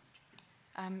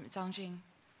 Danjing.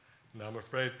 No, I'm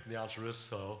afraid the answer is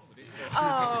Seoul.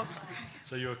 Oh.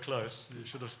 So you were close. You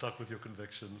should have stuck with your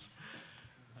convictions.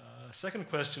 Second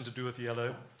question to do with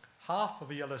yellow. Half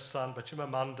of A Yellow Sun by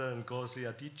Chimamanda Ngozi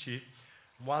Adichie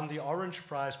won the Orange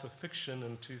Prize for Fiction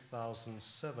in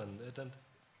 2007.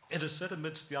 It is set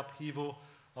amidst the upheaval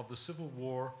of the Civil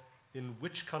War in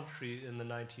which country in the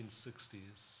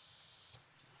 1960s?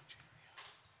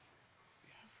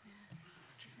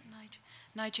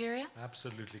 Nigeria?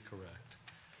 Absolutely correct.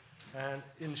 And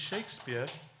in Shakespeare,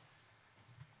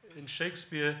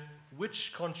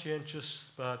 which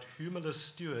conscientious but humorless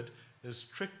steward is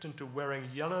tricked into wearing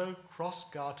yellow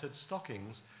cross-gartered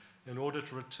stockings in order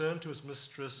to return to his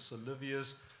mistress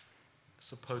Olivia's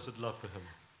supposed love for him?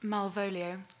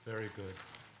 Malvolio. Very good.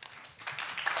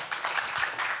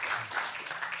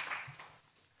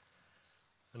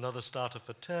 Another starter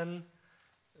for 10.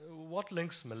 What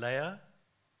links Malaya,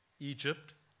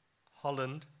 Egypt,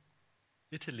 Holland,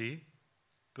 Italy,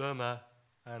 Burma,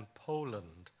 and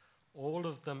Poland, all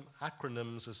of them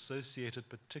acronyms associated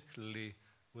particularly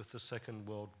with the Second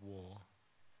World War?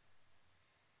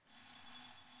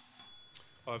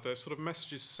 They're sort of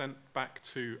messages sent back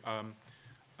to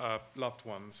loved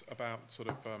ones about sort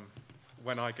of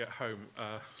when I get home,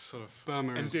 sort of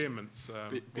Burma endearments.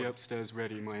 Be upstairs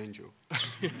ready, my angel.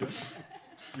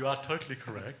 You are totally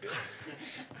correct.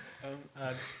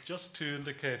 And just to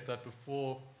indicate that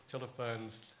before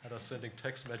telephones had us sending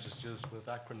text messages with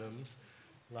acronyms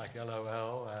like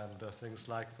LOL and things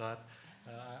like that,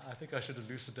 I think I should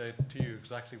elucidate to you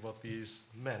exactly what these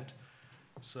meant.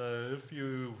 So if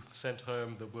you sent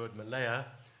home the word Malaya,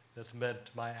 that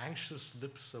meant my anxious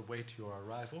lips await your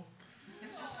arrival.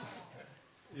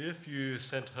 If you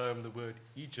sent home the word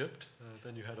Egypt,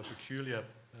 then you had a peculiar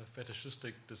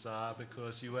fetishistic desire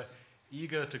because you were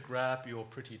eager to grab your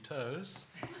pretty toes.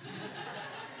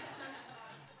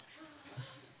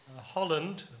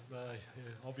 Holland,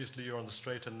 obviously you're on the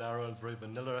straight and narrow and very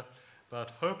vanilla,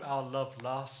 but hope our love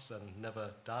lasts and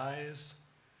never dies.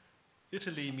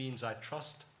 Italy means I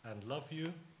trust and love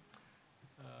you.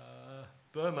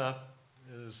 Burma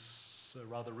is a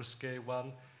rather risque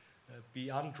one. Be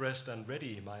undressed and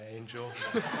ready, my angel.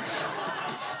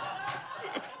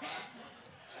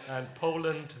 And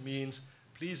Poland means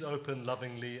please open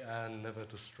lovingly and never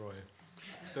destroy.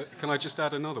 Can I just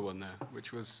add another one there,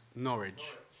 which was Norwich?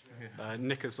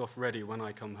 Nick us off ready when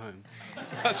I come home.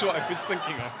 That's what I was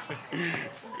thinking of.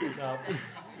 Now,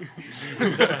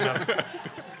 we've got to have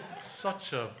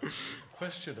such a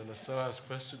question in a SOAS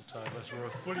question time as we're a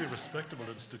fully respectable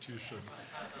institution.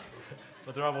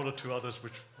 But there are one or two others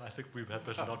which I think we had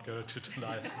better not go into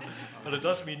tonight. But it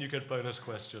does mean you get bonus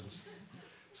questions.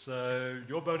 So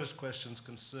your bonus questions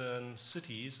concern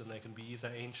cities, and they can be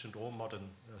either ancient or modern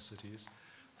cities,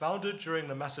 founded during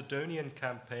the Macedonian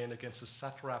campaign against the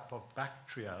satrap of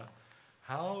Bactria.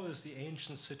 How is the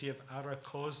ancient city of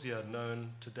Arachosia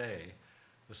known today?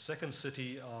 The second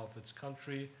city of its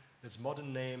country, its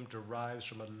modern name derives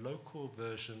from a local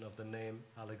version of the name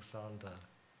Alexander.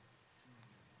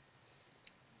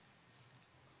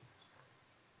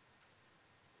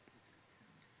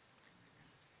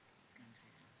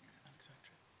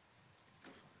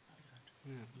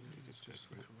 Yeah, you just check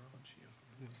for it.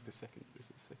 It's the second. This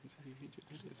is the second city of Egypt,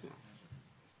 isn't it?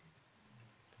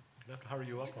 I have to hurry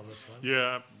you up on this one.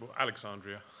 Yeah,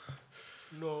 Alexandria.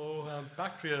 No,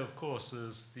 Bactria, of course,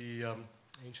 is the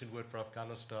ancient word for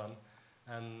Afghanistan,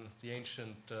 and the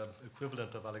ancient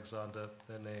equivalent of Alexander,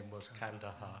 their name was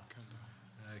Kandahar.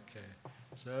 Okay,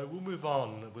 so we'll move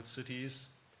on with cities.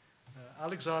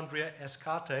 Alexandria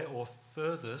Escate, or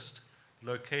furthest,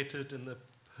 located in the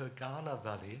Fergana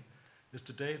Valley, is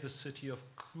today the city of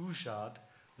Kujad,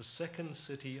 the second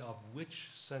city of which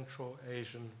Central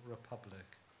Asian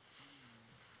republic?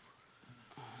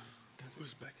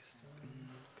 Uzbekistan.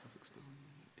 Kazakhstan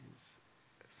is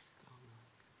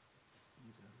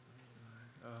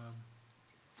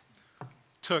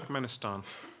Turkmenistan.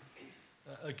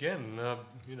 Again,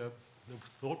 you know, The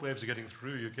thought waves are getting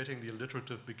through. You're getting the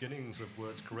alliterative beginnings of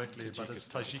words correctly, but it's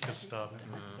Tajikistan.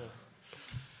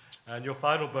 And your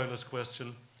final bonus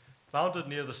question. Founded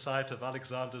near the site of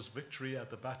Alexander's victory at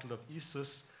the Battle of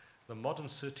Issus, the modern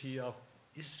city of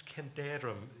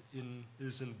Iskenderun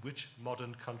is in which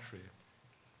modern country?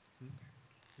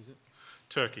 Is it?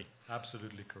 Turkey.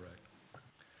 Absolutely correct.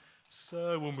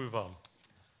 So we'll move on.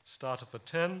 Starter for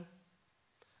 10.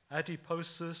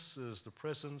 Adiposis is the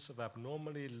presence of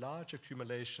abnormally large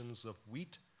accumulations of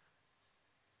wheat,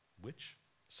 which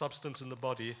substance in the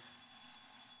body?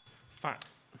 Fat.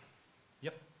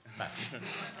 Yep, fat.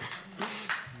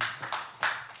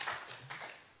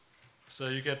 So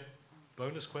you get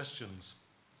bonus questions.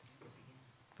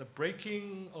 The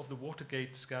breaking of the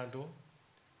Watergate scandal,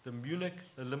 the Munich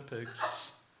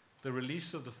Olympics, the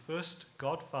release of the first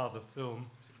Godfather film,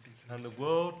 and the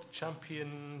world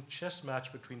champion chess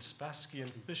match between Spassky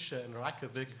and Fischer in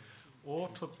Reykjavik all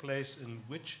took place in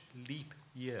which leap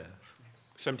year?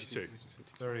 72.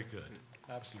 Very good.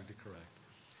 Absolutely correct.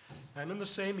 And in the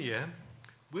same year,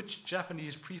 which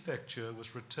Japanese prefecture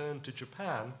was returned to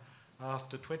Japan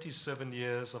after 27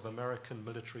 years of American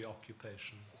military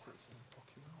occupation?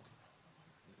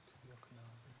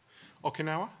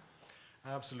 Okinawa?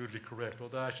 Absolutely correct.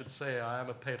 Although I should say I am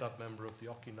a paid-up member of the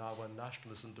Okinawa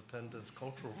Nationalist Independence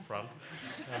Cultural Front,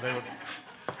 and they would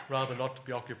rather not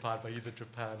be occupied by either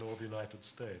Japan or the United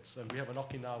States. And we have an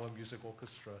Okinawa music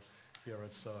orchestra here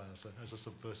at SOAS as a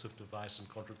subversive device and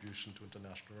contribution to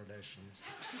international relations.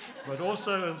 But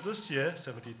also in this year,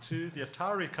 72, the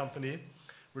Atari company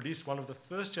released one of the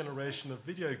first generation of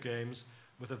video games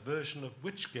with a version of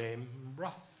which game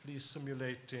roughly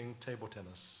simulating table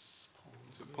tennis?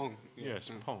 Is it Pong? Yeah. Yes,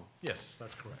 Pong. Yes,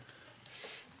 that's correct.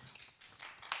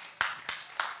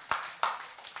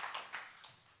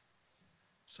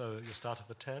 So your starter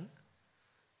for 10.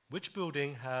 Which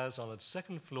building has on its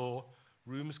second floor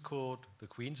rooms called the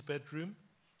Queen's Bedroom,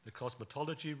 the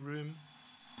Cosmetology Room?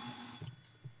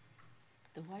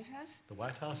 The White House? The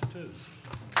White House it is.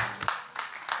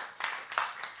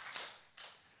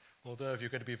 Although if you're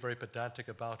going to be very pedantic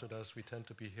about it, as we tend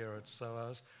to be here at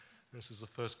SOAS, this is a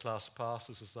first-class pass,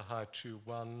 this is the high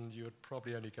 2-1. You would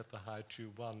probably only get the high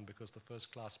 2-1 because the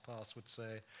first-class pass would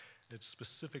say it's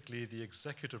specifically the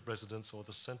executive residence or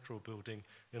the central building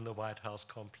in the White House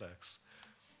complex.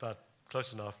 But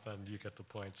close enough, and you get the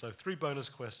point. So 3 bonus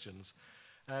questions.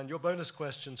 And your bonus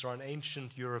questions are on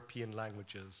ancient European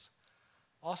languages.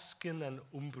 Oscan and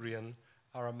Umbrian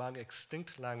are among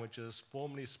extinct languages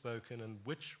formerly spoken in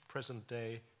which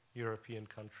present-day European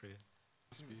country?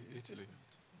 Must be Italy.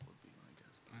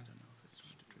 I don't know if it's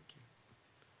trying to trick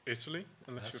you. Italy,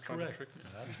 unless That's you're trying correct. to trick them.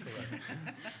 That's correct.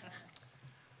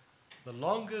 The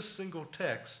longest single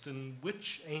text in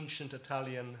which ancient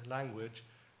Italian language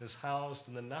is housed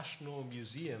in the National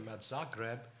Museum at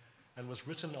Zagreb and was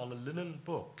written on a linen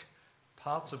book,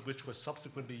 parts of which were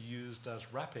subsequently used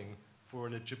as wrapping for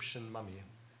an Egyptian mummy?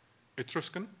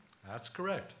 Etruscan? That's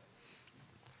correct.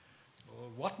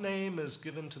 What name is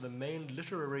given to the main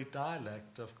literary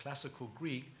dialect of classical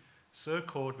Greek, so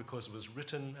called because it was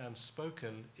written and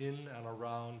spoken in and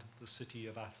around the city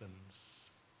of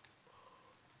Athens?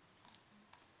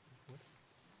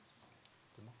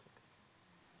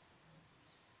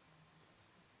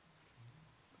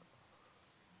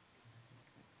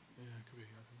 Yeah, it could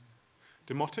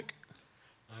be. Demotic?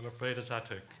 I'm afraid it's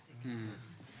Attic.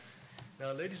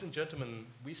 Now, ladies and gentlemen,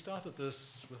 we started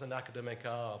this with an academic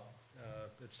hour.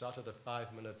 It started at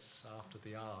 5 minutes after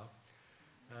the hour.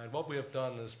 And what we have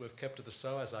done is we've kept to the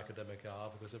SOAS academic hour,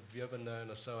 because if you've ever known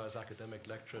a SOAS academic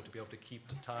lecturer to be able to keep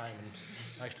the time and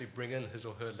actually bring in his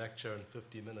or her lecture in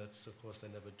 50 minutes, of course they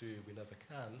never do, we never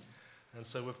can. And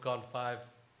so we've gone 5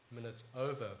 minutes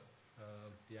over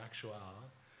the actual hour.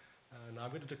 And I'm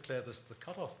going to declare this the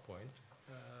cutoff point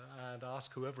and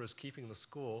ask whoever is keeping the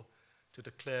score to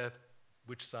declare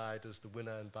which side is the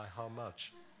winner and by how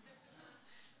much.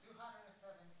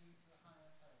 270 to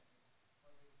 130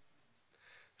 for these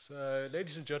two. So,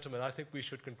 ladies and gentlemen, I think we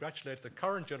should congratulate the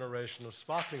current generation of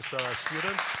sparkling SOAS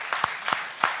students.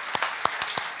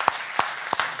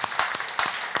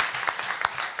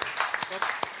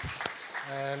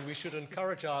 And we should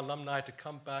encourage our alumni to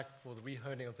come back for the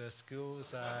rehoning of their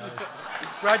skills as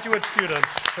graduate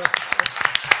students.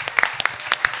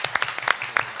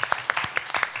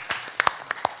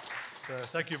 So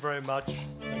thank you very much.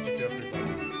 Thank you, everyone.